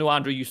you, because I know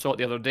Andrew, you saw it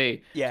the other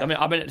day. Yeah. So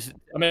I'm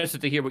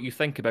interested to hear what you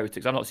think about it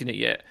because I've not seen it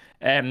yet.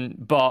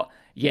 But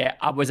yeah,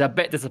 I was a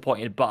bit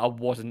disappointed, but I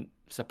wasn't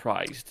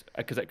surprised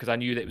because I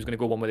knew that it was going to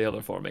go one way or the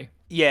other for me.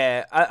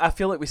 Yeah, I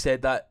feel like we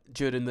said that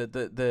during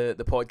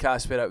the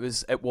podcast where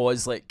it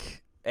was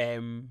like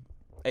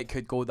it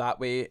could go that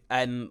way,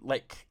 and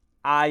like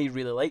I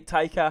really like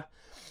Taika.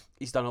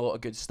 He's done a lot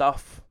of good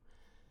stuff.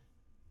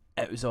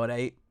 It was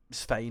alright.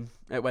 It's fine.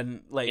 It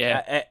went like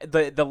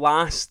the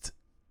last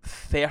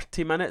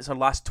 30 minutes or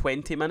last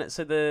 20 minutes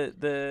of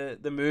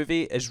the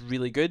movie is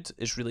really good.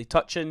 It's really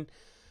touching.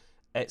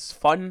 It's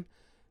fun.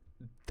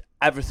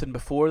 Everything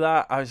before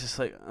that, I was just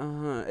like,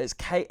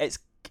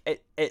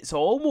 it's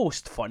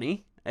almost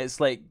funny.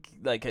 It's like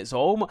it's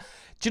almost.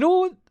 Do you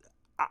know?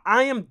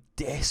 I am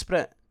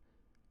desperate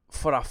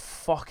for a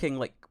fucking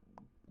like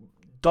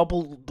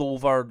doubled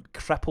over,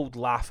 crippled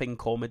laughing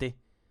comedy.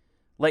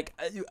 Like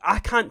I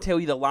can't tell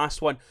you the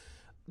last one.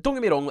 Don't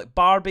get me wrong. Like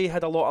Barbie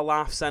had a lot of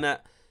laughs in it.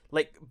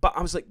 Like, but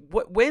I was like,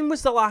 when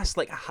was the last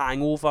like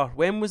Hangover?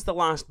 When was the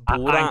last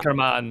Borat?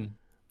 Anchorman.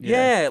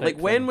 Yeah, like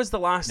when was the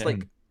last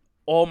like?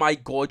 Oh my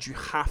god, you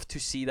have to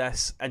see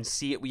this and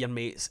see it with your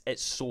mates.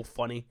 It's so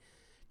funny.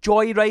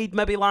 Joyride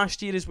maybe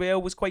last year as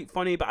well was quite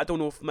funny, but I don't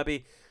know if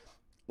maybe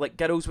like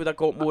girls would have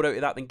got more out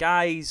of that than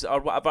guys or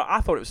whatever.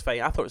 I thought it was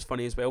fine. I thought it was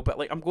funny as well. But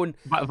like I'm going,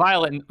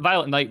 Violent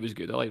Night was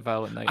good. I like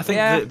Violent Night. I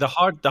think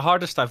the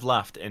hardest I've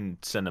laughed in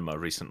cinema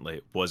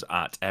recently was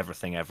at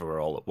Everything Everywhere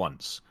All at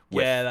Once.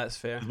 Yeah, that's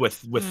fair.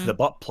 With the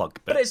butt plug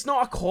bit. But it's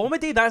not a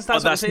comedy. That's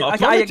what I'm saying. not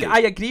a Like, comedy. I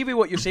agree with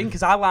what you're saying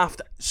because I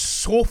laughed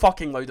so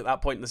fucking loud at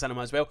that point in the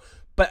cinema as well.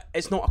 But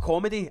it's not a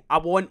comedy.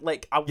 There's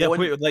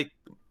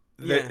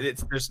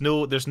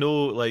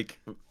no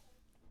like.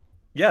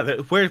 Yeah,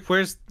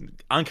 where's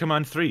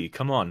Anchorman 3?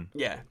 Come on.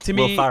 Yeah, to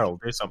Will me, Ferrell,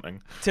 do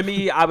something. To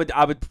me, I would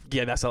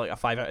yeah, that's like a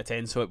 5 out of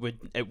 10. So it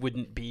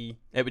would be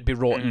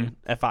rotten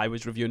if I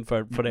was reviewing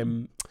for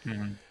Rotten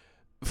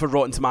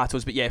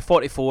Tomatoes. But yeah,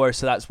 44.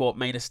 So that's what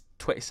minus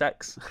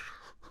 26.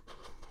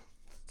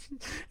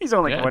 He's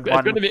only going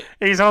one.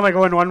 He's only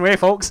going one way,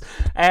 folks.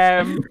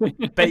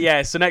 But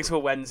yeah, so next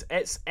one wins.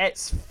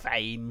 It's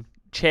fine.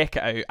 Check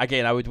it out.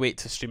 Again, I would wait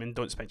to streaming.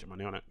 Don't spend your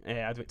money on it.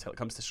 I'd wait till it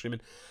comes to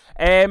streaming.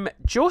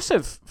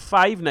 Joseph,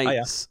 Five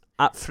Nights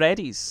at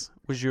Freddy's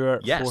was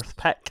your fourth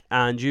pick,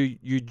 and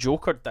you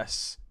jokered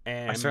this.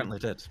 I certainly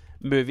did.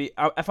 Movie.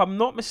 If I'm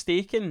not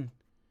mistaken,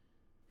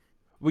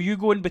 were you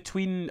going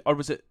between, or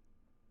was it?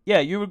 Yeah,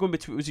 you were going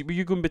between. Were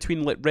you going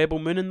between like Rebel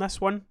Moon and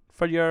this one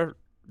for your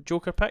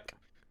Joker pick?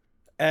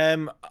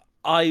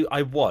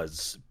 I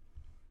was,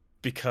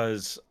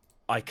 because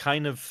I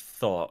kind of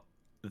thought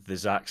the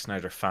Zack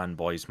Snyder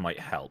fanboys might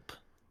help,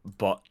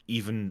 but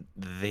even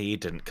they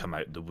didn't come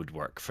out the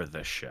woodwork for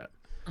this shit.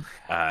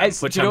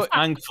 Which I'm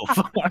thankful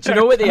for. Do you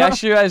know what the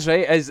issue is,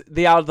 right? Is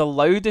they are the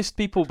loudest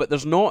people, but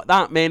there's not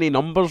that many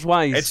numbers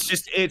wise.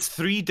 It's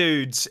three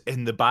dudes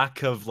in the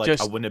back of like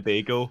a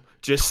Winnebago,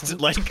 just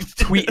like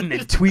tweeting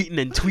and tweeting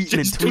and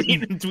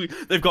tweeting and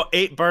tweeting. They've got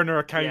 8 burner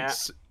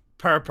accounts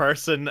per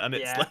person, and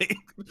it's like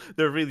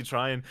they're really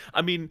trying.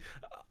 I mean,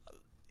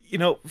 you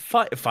know,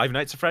 Five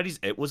Nights at Freddy's,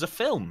 it was a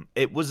film.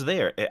 It was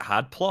there. It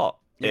had plot.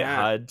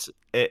 Yeah.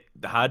 It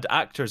had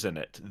actors in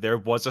it. There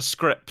was a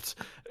script.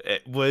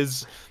 It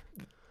was,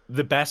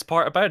 the best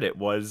part about it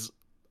was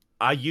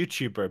a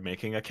YouTuber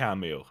making a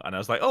cameo, and I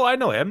was like, oh, I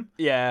know him.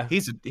 Yeah,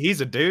 he's a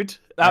dude.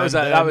 That was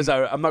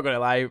I'm not gonna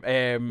lie.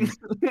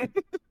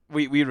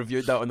 We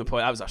reviewed that on the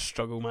point. That was a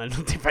struggle, man,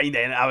 to find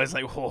it. I was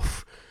like,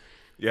 woof.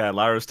 Yeah,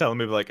 Lara was telling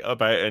me like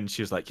about it, and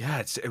she was like, yeah,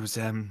 it was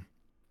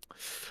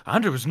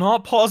Andrew was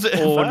not positive.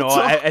 Oh no,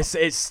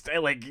 it's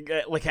like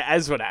it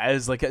is what it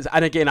is. Like,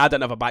 and again, I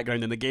didn't have a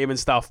background in the game and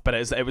stuff, but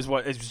it was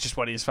just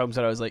one of these films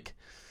that I was like,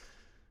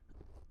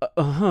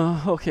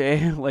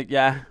 okay, like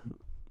yeah,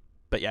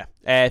 but yeah,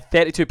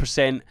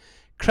 32%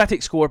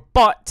 critic score,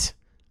 but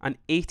an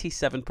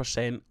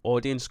 87%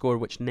 audience score,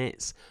 which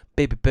nets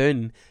Baby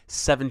Boone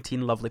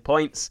 17 lovely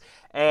points.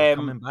 We're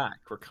coming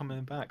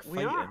back.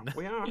 We are.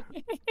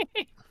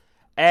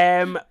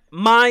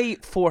 My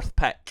fourth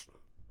pick.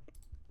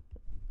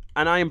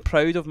 And I am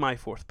proud of my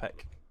fourth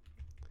pick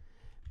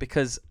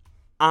because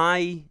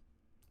I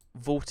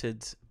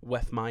voted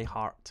with my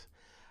heart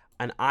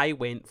and I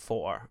went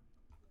for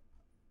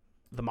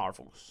The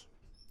Marvels.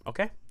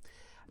 Okay?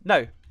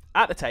 Now,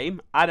 at the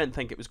time, I didn't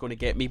think it was going to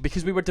get me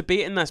because we were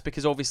debating this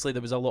because obviously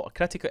there was a lot of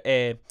critical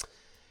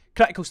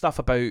stuff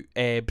about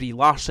Brie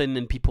Larson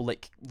and people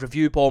like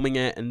review bombing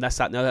it and this,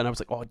 that and the other, and I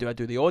was like, oh, do I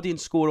do the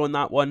audience score on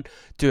that one?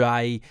 Do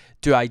I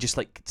just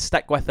like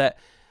stick with it?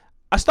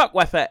 I stuck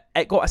with it.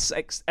 It got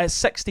a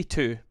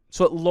 62,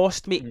 so it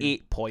lost me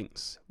 8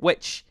 points,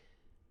 which,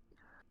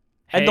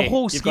 in the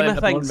whole scheme of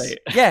things,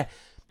 it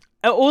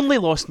only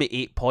lost me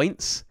 8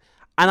 points,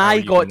 and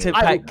I got to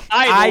pick.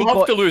 I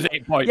love to lose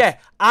 8 points. Yeah,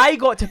 I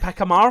got to pick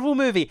a Marvel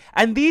movie,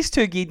 and these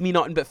two gave me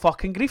nothing but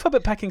fucking grief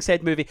about picking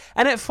said movie,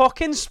 and it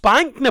fucking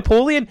spanked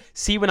Napoleon.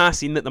 See, when I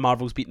seen that the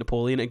Marvels beat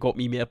Napoleon, it got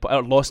me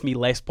lost me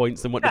less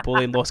points than what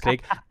Napoleon lost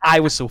Craig. I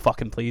was so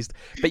fucking pleased.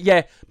 But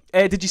yeah,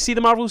 did you see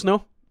the Marvels?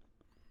 No.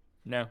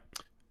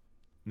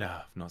 No,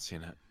 I've not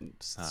seen it.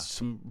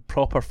 Some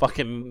proper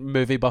fucking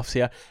movie buffs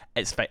here.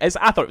 It's fine. I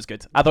thought it was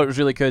good. I thought it was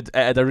really good. It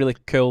had a really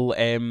cool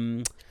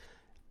end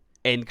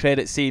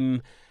credit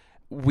scene.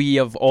 We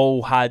have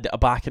all had a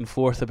back and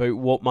forth about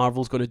what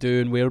Marvel's going to do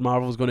and where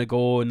Marvel's going to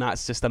go, and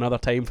that's just another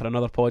time for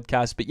another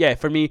podcast. But yeah,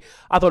 for me,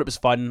 I thought it was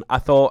fun. I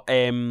thought,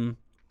 is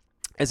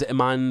it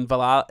Iman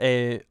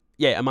Vellani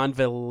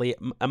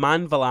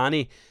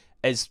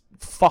is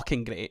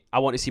fucking great. I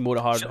want to see more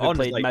of her. Who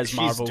played Ms.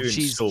 Marvel.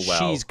 She's so well.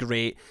 She's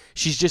great.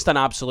 She's just an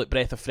absolute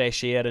breath of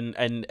fresh air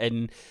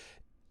and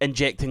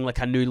injecting like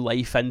a new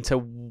life into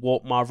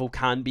what Marvel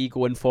can be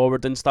going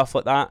forward and stuff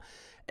like that.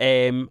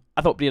 I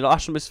thought Brie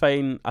Larson was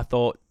fine. I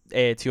thought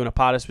Teyonah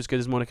Parris was good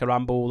as Monica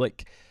Rambeau.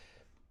 Like,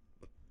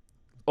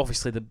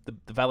 obviously the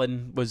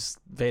villain was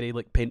very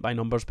like paint by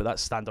numbers, but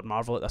that's standard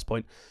Marvel at this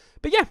point.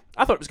 But yeah,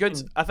 I thought it was good.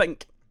 I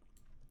think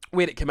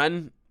where it came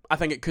in, I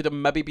think it could have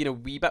maybe been a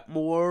wee bit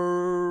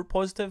more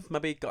positive.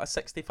 Maybe got a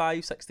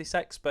 65,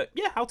 66. But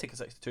yeah, I'll take a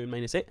 62 and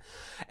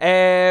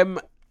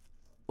 -8.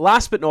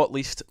 Last but not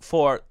least,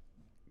 for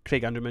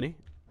Craig Andrew Mooney,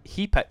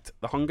 he picked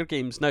The Hunger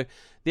Games. Now,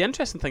 the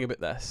interesting thing about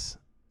this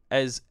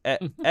is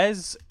it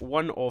is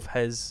one of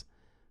his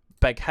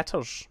big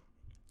hitters.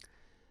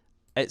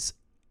 It's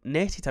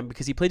netted him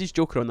because he played his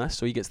Joker on this,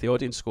 so he gets the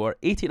audience score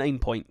 89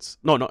 points.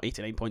 No, not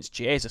 89 points.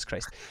 Jesus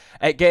Christ!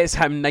 It gets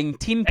him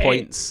 19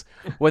 points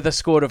with a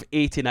score of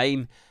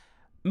 89.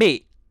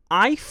 Mate,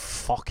 I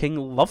fucking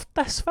loved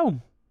this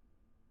film.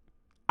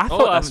 I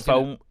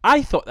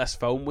thought this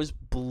film was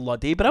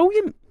bloody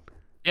brilliant.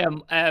 Yeah,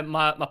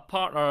 my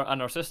partner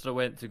and her sister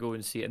went to go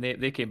and see it,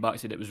 and they came back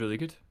and said it was really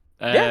good.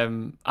 Yeah.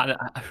 And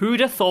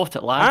who'd have thought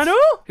it, lads? I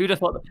know. Who'd have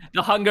thought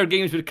the Hunger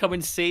Games would come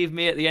and save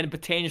me at the end,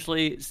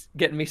 potentially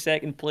getting me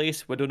second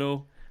place? We don't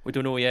know. We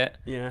don't know yet.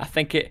 Yeah. I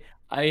think it.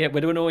 We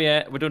don't know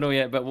yet. We don't know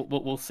yet, but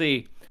we'll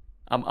see.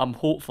 I'm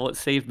hopeful it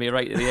saved me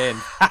right at the end.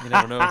 You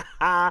never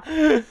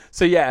know.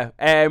 So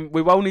yeah,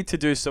 we will need to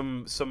do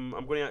some.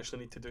 I'm going to actually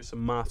need to do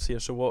some maths here.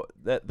 So what?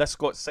 This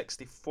got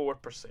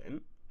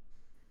 64%,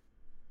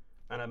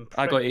 and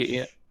I got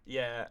 88.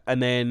 Yeah,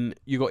 and then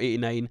you got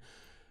 89.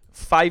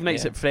 Five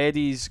Nights at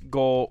Freddy's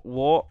got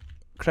what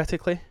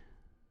critically?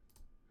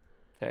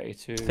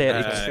 32.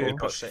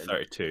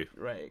 32.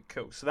 Right,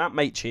 cool. So that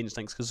might change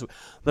things because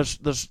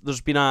there's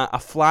been a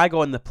flag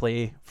on the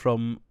play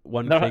from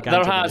one. There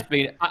has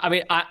been. I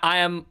mean, I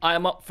am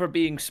up for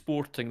being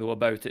sporting though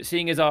about it.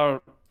 Seeing as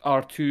our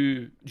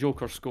two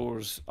Joker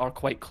scores are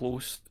quite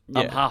close,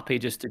 I'm happy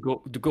just to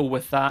go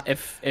with that.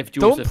 If Joseph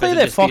don't play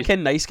the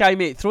fucking nice guy,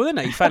 mate. Throw the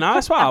knife in.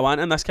 That's what I want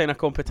in this kind of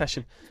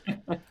competition.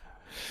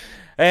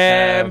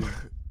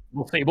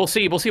 We'll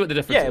see what the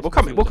difference is. Yeah, we'll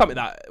come to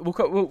that.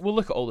 We'll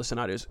look at all the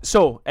scenarios.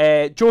 So,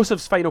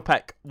 Joseph's final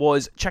pick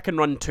was Chicken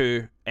Run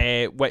 2,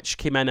 which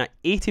came in at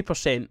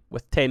 80%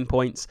 with 10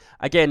 points.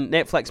 Again,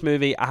 Netflix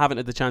movie. I haven't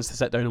had the chance to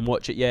sit down and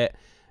watch it yet.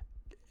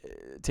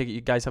 Take it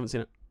you guys haven't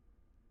seen it.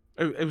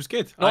 It was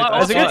good. No,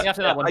 was it good?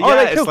 After that one.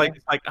 Yeah, cool.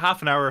 It's like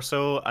half an hour or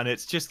so, and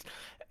it's just,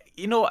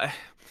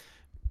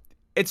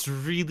 it's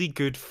really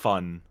good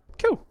fun.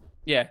 Cool.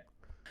 Yeah.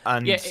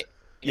 And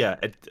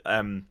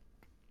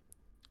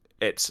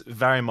it's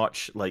very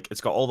much like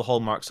it's got all the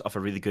hallmarks of a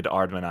really good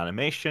Aardman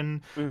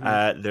animation.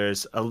 Mm-hmm.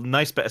 There's a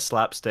nice bit of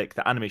slapstick.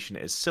 The animation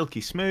is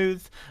silky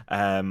smooth,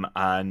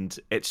 and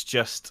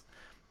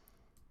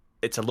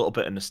it's a little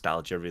bit of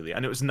nostalgia, really.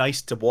 And it was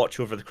nice to watch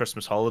over the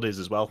Christmas holidays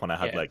as well when I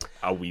had like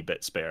a wee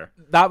bit spare.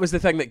 That was the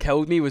thing that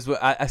killed me was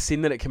I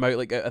seen that it came out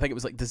like I think it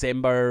was like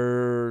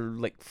December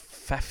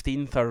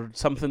 15th or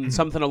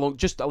something along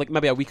just like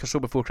maybe a week or so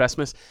before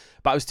Christmas.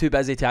 But I was too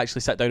busy to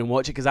actually sit down and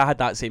watch it because I had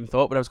that same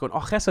thought. But I was going,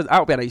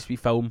 that'll be a nice wee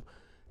film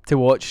to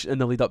watch in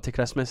the lead up to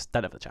Christmas.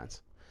 Didn't have the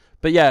chance.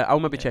 But yeah, I'll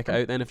maybe check it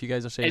out then if you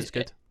guys are saying it's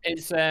good.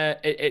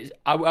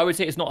 I would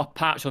say it's not a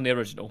patch on the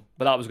original,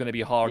 but that was going to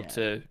be hard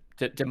to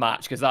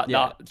match because that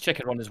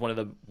Chicken Run is one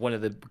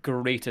of the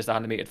greatest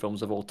animated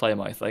films of all time.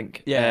 I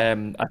think. Yeah.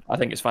 I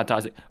think it's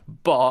fantastic,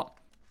 but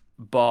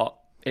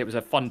it was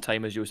a fun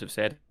time, as Joseph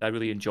said. I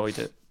really enjoyed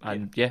it,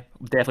 and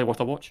definitely worth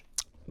a watch.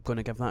 I'm going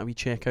to give that a wee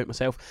check out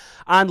myself.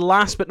 And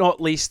last but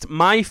not least,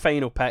 my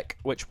final pick,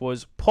 which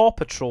was Paw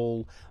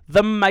Patrol,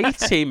 the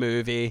mighty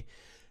movie.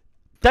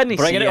 Didn't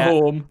Bringing see it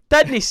home.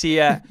 Didn't see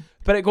it.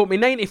 But it got me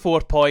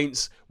 94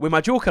 points with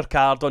my Joker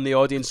card on the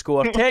audience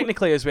score.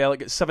 Technically as well, it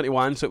got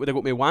 71, so it would have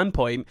got me 1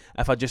 point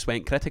if I just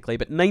went critically.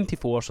 But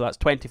 94, so that's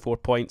 24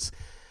 points.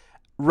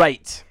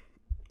 Right.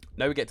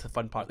 Now we get to the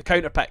fun part, the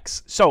counter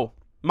picks. So,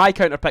 my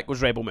counter pick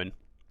was Rebel Moon.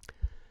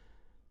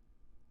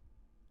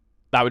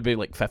 That would be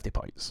like 50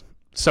 points.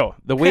 So,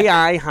 the way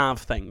I have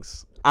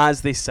things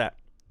as they sit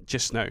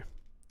just now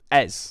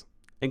is,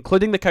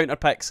 including the counter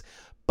picks,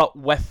 but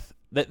with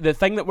The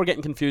thing that we're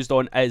getting confused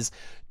on is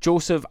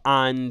Joseph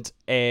and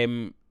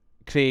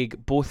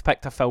Craig both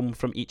picked a film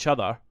from each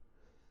other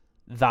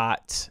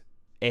that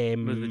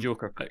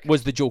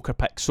Was the Joker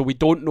pick. So we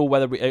don't know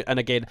whether and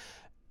again,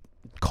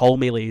 call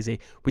me lazy,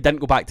 we didn't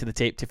go back to the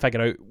tape to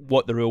figure out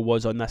what the rule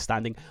was on this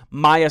standing.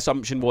 My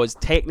assumption was,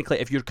 technically,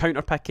 if you're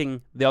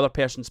counter-picking the other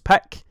person's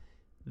pick,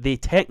 they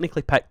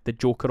technically picked the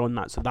Joker on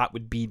that, so that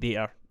would be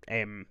their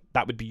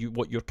that would be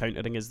what you're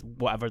countering is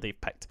whatever they've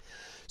picked.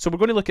 So we're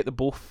going to look at the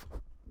both.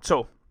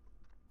 So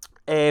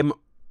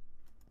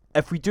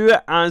if we do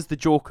it as the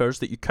Jokers,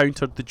 that you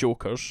countered the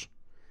Jokers,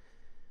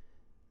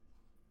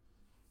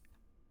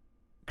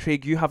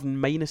 Craig, you have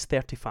minus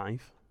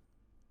 35.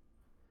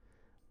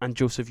 And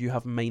Joseph, you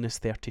have minus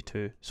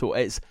 32. So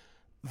it's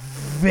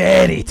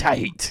very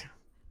tight.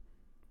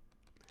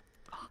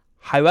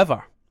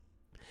 However,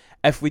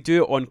 if we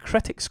do it on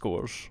critic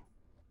scores,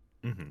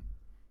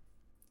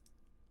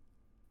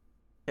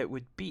 it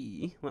would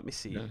be, let me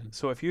see.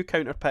 So if you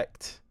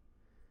counterpicked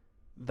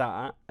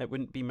that, it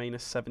wouldn't be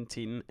minus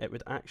 17. It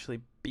would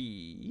actually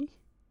be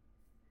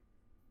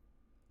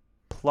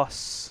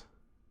plus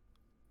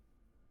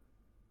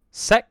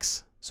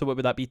 6. So what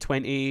would that be?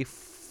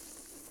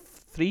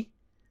 23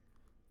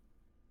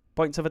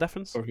 points of a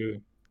difference? For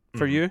who?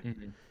 For you?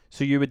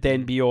 So you would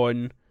then be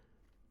on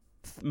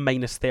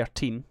minus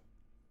 13.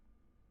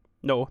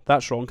 No,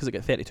 that's wrong because it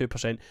got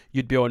 32%.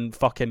 You'd be on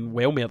fucking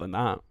well more than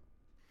that.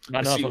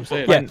 I know what I'm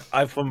saying. Yeah.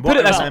 From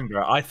what I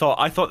remember, I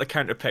thought the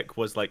counter pick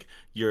was like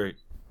you're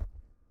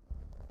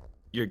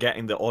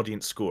getting the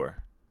audience score.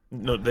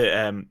 No,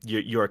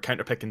 you're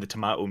counter picking the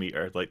tomato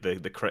meter, like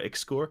the critic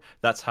score.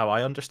 That's how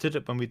I understood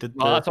it when we did.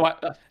 That's how I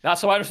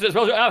understood it as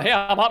well. Hey,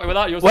 I'm happy with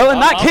that. Well,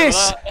 in that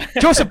case,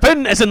 Joseph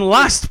Boone is in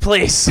last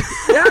place.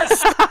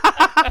 Yes.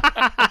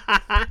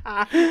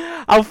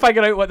 I'll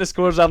figure out what the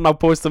scores are and I'll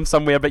post them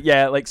somewhere. But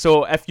yeah, like,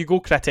 so if you go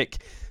critic,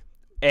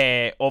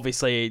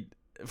 obviously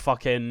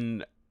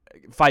fucking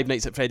Five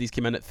Nights at Freddy's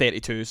came in at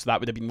 32, so that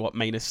would have been what,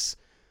 minus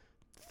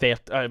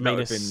 30,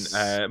 minus...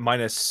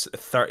 minus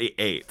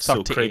 38.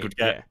 So Craig would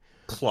get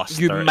plus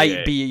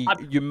 38.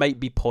 You might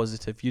be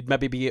positive. You'd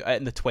maybe be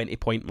in the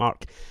 20-point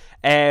mark.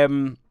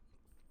 And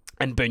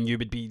Boone, you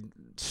would be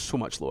so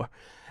much lower.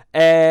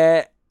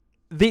 The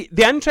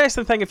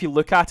interesting thing, if you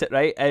look at it,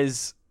 right,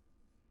 is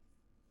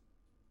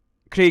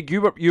Craig,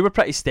 you were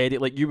pretty steady.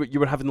 Like you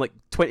were having like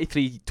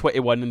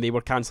 23-21 and they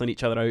were cancelling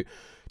each other out.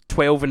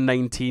 12 and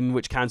 19,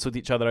 which cancelled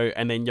each other out,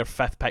 and then your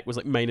fifth pick was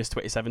like minus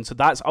 27. So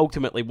that's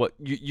ultimately what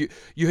you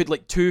had,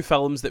 like two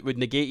films that would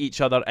negate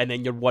each other, and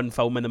then your one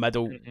film in the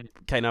middle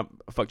kind of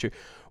fucked you.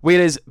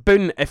 Whereas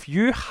Boone, if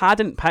you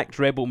hadn't picked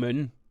Rebel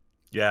Moon,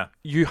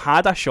 you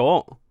had a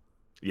shot.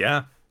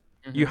 Yeah,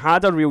 you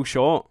had a real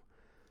shot.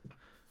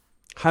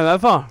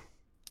 However,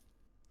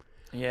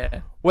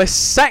 with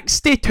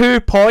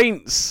 62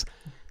 points.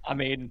 I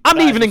mean,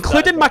 I'm even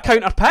including my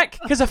counter pick,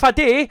 because if I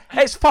do,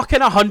 it's fucking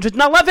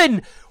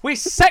 111. With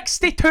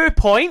 62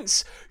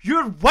 points,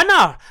 your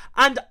winner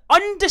and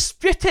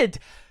undisputed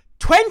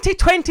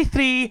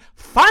 2023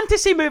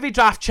 Fantasy Movie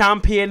Draft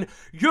Champion,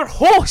 your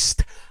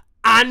host,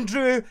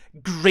 Andrew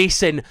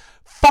Grayson.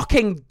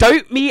 Fucking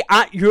doubt me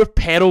at your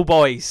peril,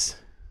 boys.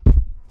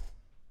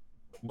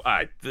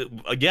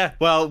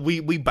 Well,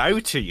 we bow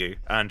to you,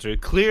 Andrew.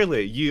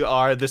 Clearly, you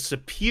are the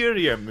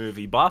superior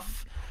movie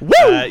buff. Woo!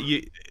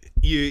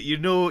 You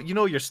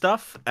know your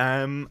stuff,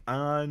 and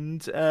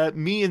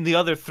me and the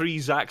other 3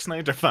 Zack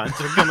Snyder fans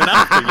are coming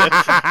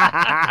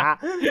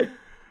after you.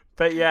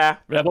 But yeah,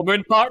 Rebel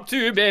Moon Part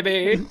 2,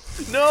 baby.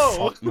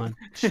 No, fuck, man,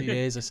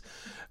 Jesus.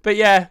 But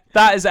yeah,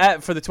 that is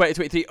it for the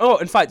 2023. Oh,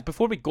 in fact,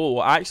 before we go,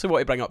 I actually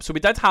want to bring up. So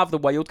we did have the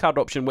wildcard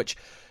option, which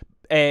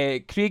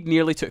Craig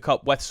nearly took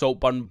up with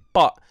Saltburn,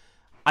 but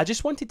I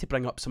just wanted to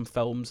bring up some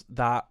films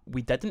that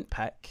we didn't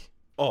pick.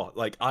 Oh,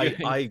 like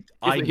I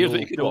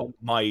know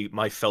what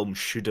my film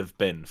should have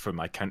been for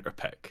my counter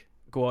pick.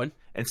 Go on.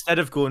 Instead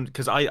of going,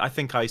 because I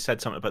think I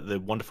said something about The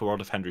Wonderful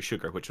World of Henry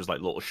Sugar, which was like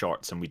little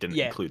shorts, and we didn't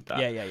include that.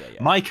 Yeah.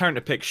 My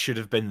counter pick should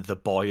have been The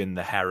Boy and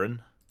the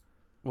Heron.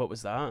 What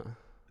was that?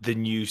 The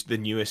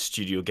newest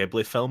Studio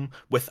Ghibli film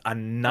with a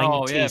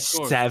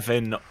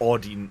 97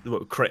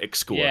 audience critic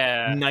score.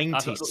 Yeah,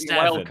 97. Your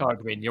wild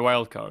card, your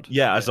wild card.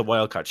 Yeah, as a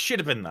wild card, should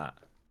have been that,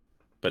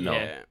 but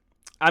no.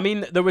 I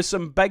mean, there was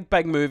some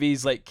big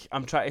movies. Like,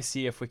 I'm trying to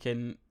see if I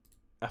can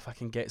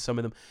get some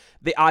of them.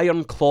 The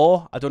Iron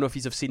Claw. I don't know if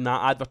you've seen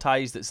that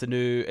advertised. It's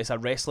a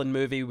wrestling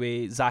movie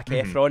with Zac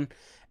Efron.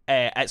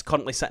 It's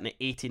currently sitting at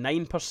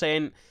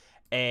 89%.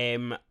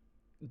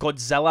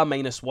 Godzilla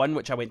 -1,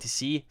 which I went to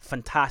see.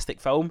 Fantastic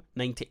film,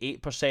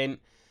 98%.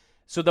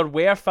 So there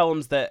were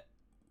films that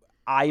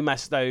I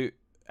missed out,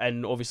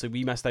 and obviously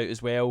we missed out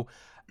as well.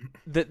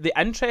 The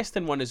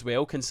interesting one as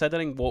well,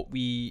 considering what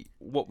we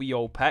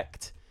all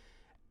picked.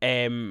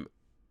 The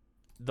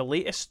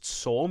latest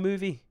Saw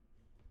movie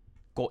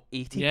got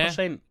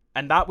 80%,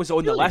 and that was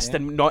on the list,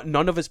 and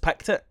none of us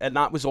picked it, and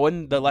that was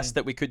on the list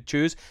that we could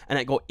choose, and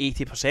it got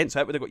 80%, so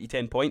that would have got you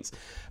 10 points.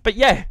 But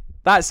yeah,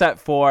 that's it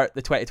for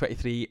the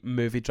 2023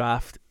 movie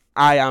draft.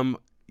 I am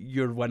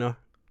your winner,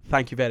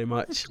 Thank you very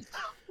much.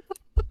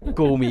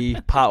 Go me,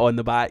 pat on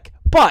the back.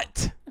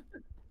 But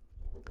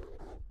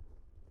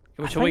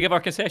shall we give our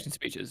concession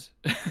speeches?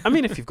 I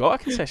mean, if you've got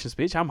a concession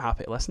speech, I'm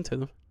happy to listen to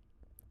them.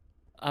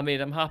 I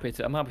mean, I'm happy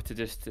to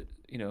just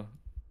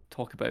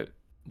talk about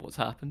what's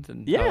happened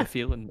and how I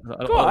feel and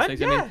go on,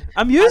 things. Yeah.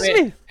 Amuse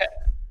me.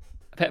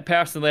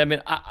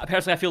 Personally,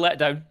 I feel let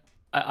down.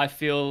 I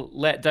feel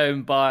let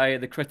down by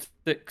the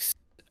critics,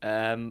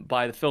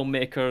 by the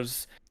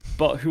filmmakers,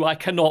 but who I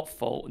cannot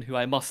fault and who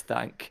I must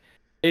thank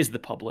is the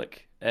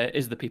public,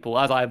 is the people,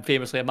 as I am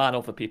famously a man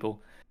of the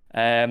people.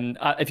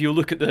 If you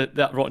look at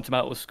that Rotten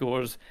Tomatoes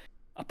scores,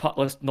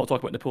 let's not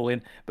talk about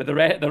Napoleon, but the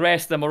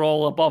rest of them are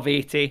all above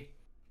 80.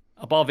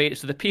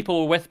 So the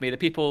people were with me, the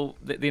people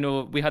that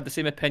we had the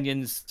same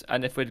opinions,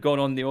 and if we'd gone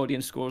on the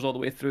audience scores all the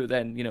way through,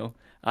 then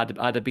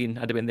I'd have been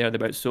there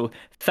thereabouts. So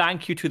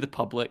thank you to the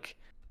public.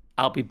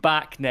 I'll be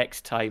back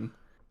next time,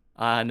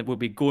 and we'll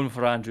be going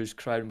for Andrew's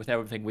crown with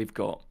everything we've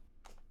got.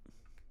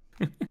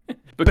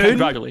 But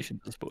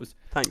congratulations, I suppose.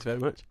 Thanks very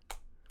much.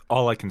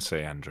 All I can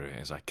say, Andrew,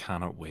 is I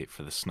cannot wait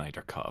for the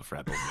Snyder Cut of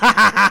Rebel.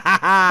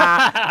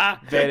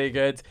 Very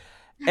good.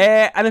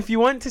 And if you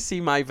want to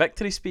see my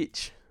victory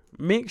speech,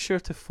 make sure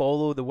to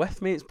follow the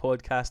With Mates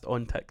podcast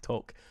on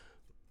TikTok,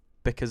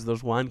 because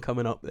there's one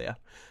coming up there.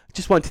 I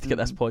just wanted to get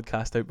this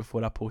podcast out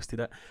before I posted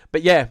it.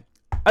 But yeah,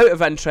 out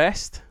of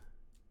interest,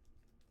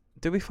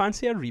 do we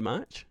fancy a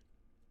rematch?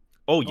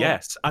 Oh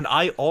yes, and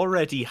I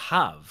already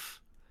have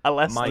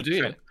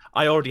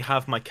I already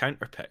have my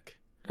counter pick.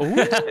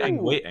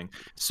 Sitting waiting.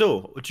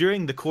 So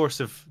during the course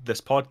of this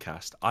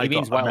podcast,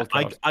 it's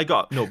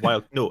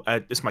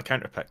my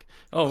counter pick.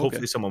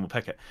 Hopefully someone will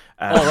pick it.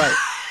 All right.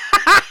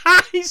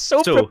 He's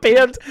so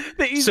prepared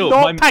that he's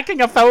not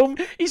picking a film.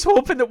 He's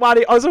hoping that one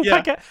of us will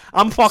pick it.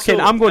 I'm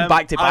going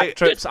back to back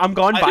trips. I'm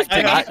going back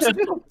to back.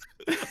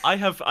 I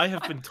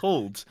have been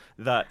told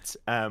that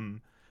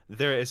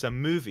there is a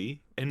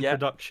movie in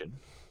production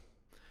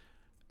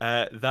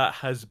that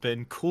has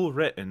been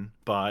co-written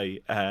by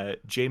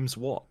James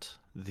Watt,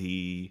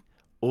 the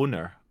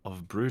owner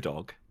of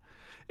Brewdog.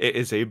 It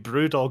is a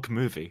Brewdog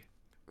movie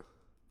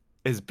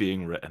is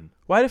being written.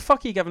 Why the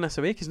fuck are you giving this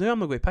away? Because now I'm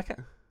going to go pick it.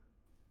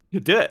 You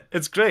do it.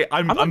 It's great.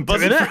 I'm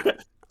buzzing for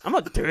it. I'm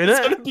not doing it. It's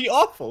going to be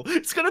awful.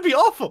 It's going to be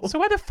awful. So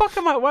why the fuck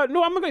am I...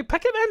 No, I'm going to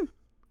pick it then.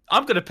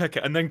 I'm going to pick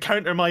it and then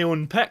counter my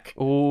own pick.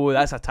 Oh,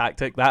 that's a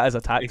tactic. That is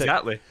a tactic.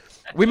 Exactly.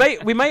 We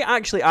might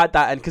actually add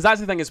that in, because that's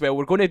the thing as well.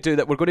 We're going to do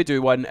that. We're going to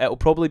do one. It'll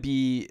probably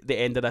be the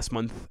end of this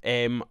month.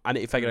 I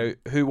need to figure out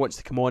who wants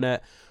to come on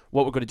it,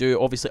 what we're going to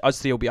do. Obviously, us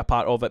three will be a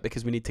part of it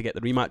because we need to get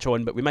the rematch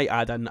on, but we might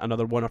add in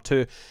another one or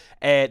two.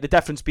 The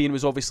difference being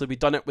was obviously we've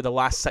done it with the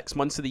last 6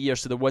 months of the year,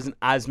 so there wasn't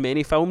as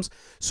many films.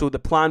 So the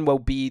plan will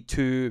be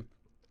to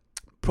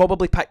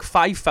probably pick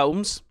 5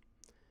 films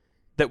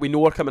that we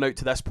know are coming out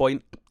to this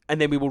point, and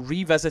then we will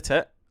revisit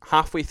it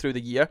halfway through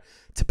the year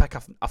to pick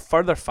a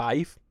further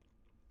 5.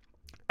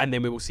 And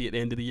then we will see at the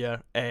end of the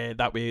year.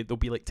 That way there'll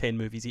be like 10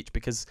 movies each,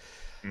 because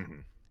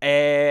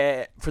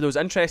for those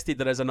interested,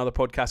 there is another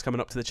podcast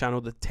coming up to the channel,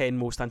 the 10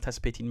 most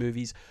anticipated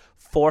movies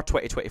for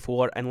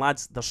 2024. And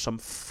lads, there's some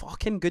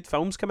fucking good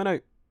films coming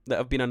out that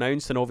have been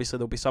announced, and obviously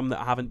there'll be some that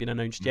haven't been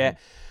announced yet.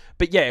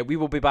 But yeah, we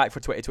will be back for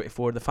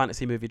 2024. The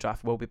fantasy movie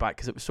draft will be back,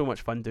 because it was so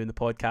much fun doing the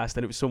podcast,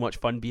 and it was so much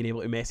fun being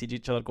able to message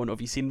each other going, have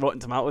you seen Rotten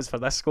Tomatoes for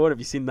this score? Have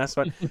you seen this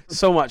one?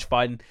 So much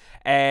fun.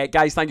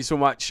 Guys, thank you so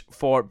much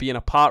for being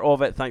a part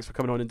of it. Thanks for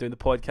coming on and doing the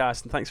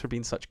podcast, and thanks for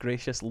being such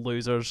gracious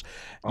losers.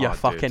 You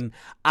fucking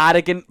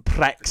arrogant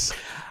pricks.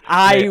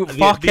 I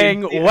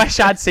wish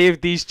I'd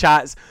saved these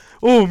chats.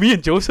 Oh, me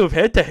and Joseph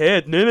head to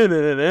head. No.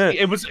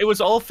 It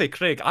was all fake,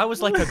 Craig. I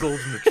was like a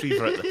golden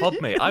retriever at the pub,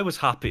 mate. I was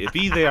happy to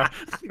be there.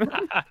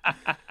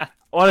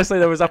 Honestly,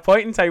 there was a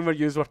point in time where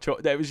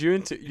it was you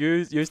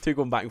two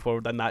going back and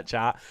forward in that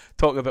chat,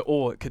 talking about,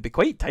 it could be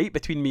quite tight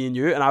between me and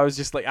you, and I was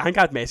just like, I think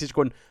I had message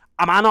going,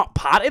 am I not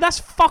part of this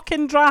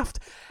fucking draft?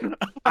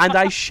 And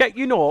I shit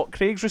you not,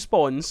 Craig's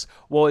response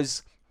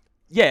was,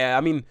 yeah,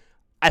 I mean,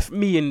 if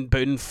me and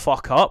Boone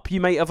fuck up, you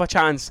might have a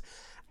chance.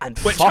 And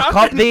fuck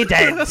up they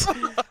did.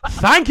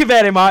 Thank you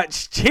very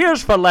much.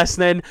 Cheers for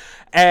listening.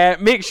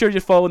 Make sure you're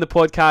following the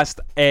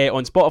podcast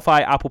on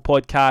Spotify, Apple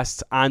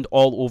Podcasts, and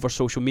all over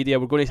social media.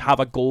 We're going to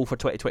have a goal for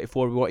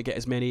 2024. We want to get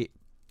as many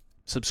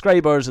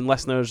subscribers and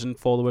listeners and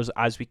followers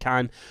as we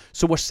can.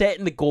 So we're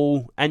setting the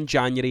goal in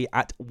January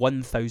at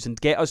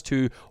 1,000. Get us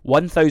to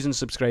 1,000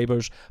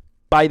 subscribers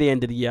by the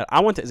end of the year. I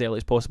want it as early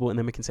as possible, and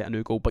then we can set a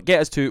new goal. But get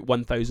us to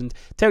 1,000.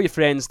 Tell your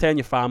friends, tell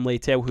your family,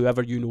 tell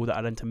whoever you know that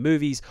are into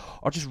movies,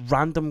 or just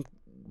random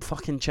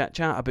fucking chit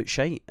chat about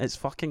shite. It's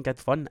fucking good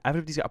fun.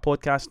 Everybody's got a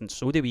podcast, and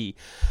so do we.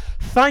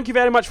 Thank you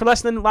very much for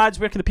listening, lads.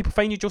 Where can the people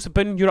find you? Joseph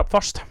Boone, you're up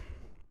first.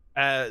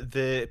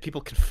 The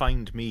people can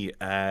find me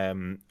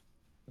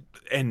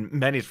in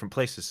many different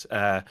places,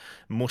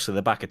 mostly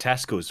the back of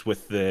Tesco's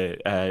with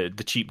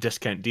the cheap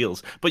discount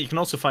deals. But you can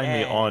also find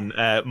me on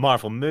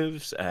Marvel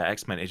Moves,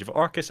 X-Men Age of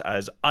Orcus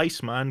as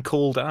Iceman,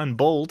 Cold and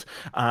Bold,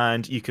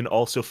 and you can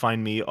also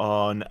find me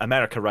on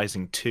America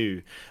Rising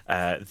 2,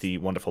 the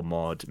wonderful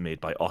mod made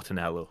by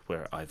Ottonello,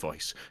 where I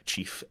voice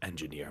Chief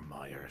Engineer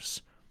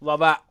Myers. Love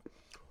that.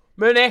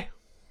 Mooney.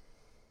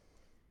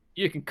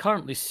 You can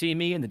currently see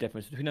me in The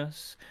Difference Between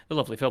Us, the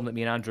lovely film that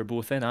me and Andrew are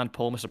both in, and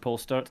Paul, Mr. Paul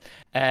Sturt.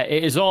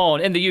 It is on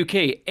in the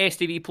UK,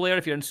 STV Player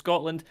if you're in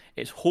Scotland.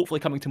 It's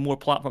hopefully coming to more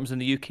platforms in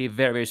the UK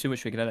very, very soon,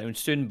 which we can announce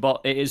soon, but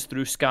it is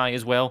through Sky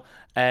as well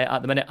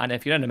at the minute. And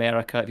if you're in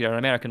America, if you're an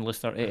American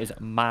listener, it is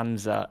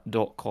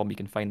manza.com. You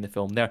can find the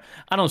film there.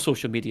 And on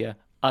social media,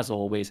 as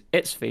always,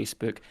 it's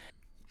Facebook,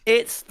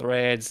 it's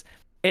Threads,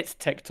 it's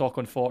TikTok,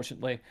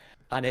 unfortunately,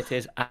 and it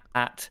is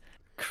at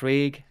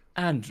Craig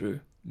Andrew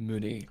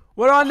Mooney.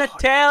 We're on the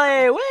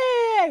telly.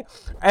 Whee!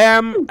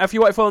 If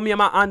you want to follow me,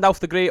 I'm at Andalf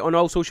the Great on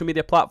all social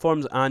media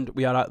platforms, and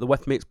we are at the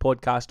With Mates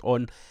podcast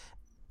on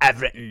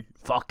everything.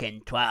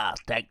 Fucking Twitter,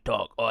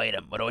 TikTok, all of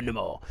them. We're on them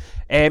all.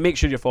 Make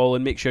sure you're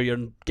following. Make sure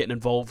you're getting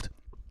involved.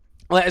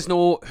 Let us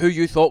know who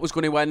you thought was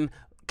going to win.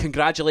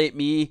 Congratulate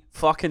me.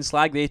 Fucking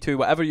slag they two.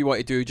 Whatever you want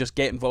to do, just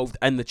get involved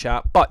in the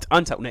chat. But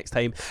until next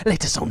time,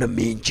 let us on the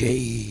main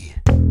G.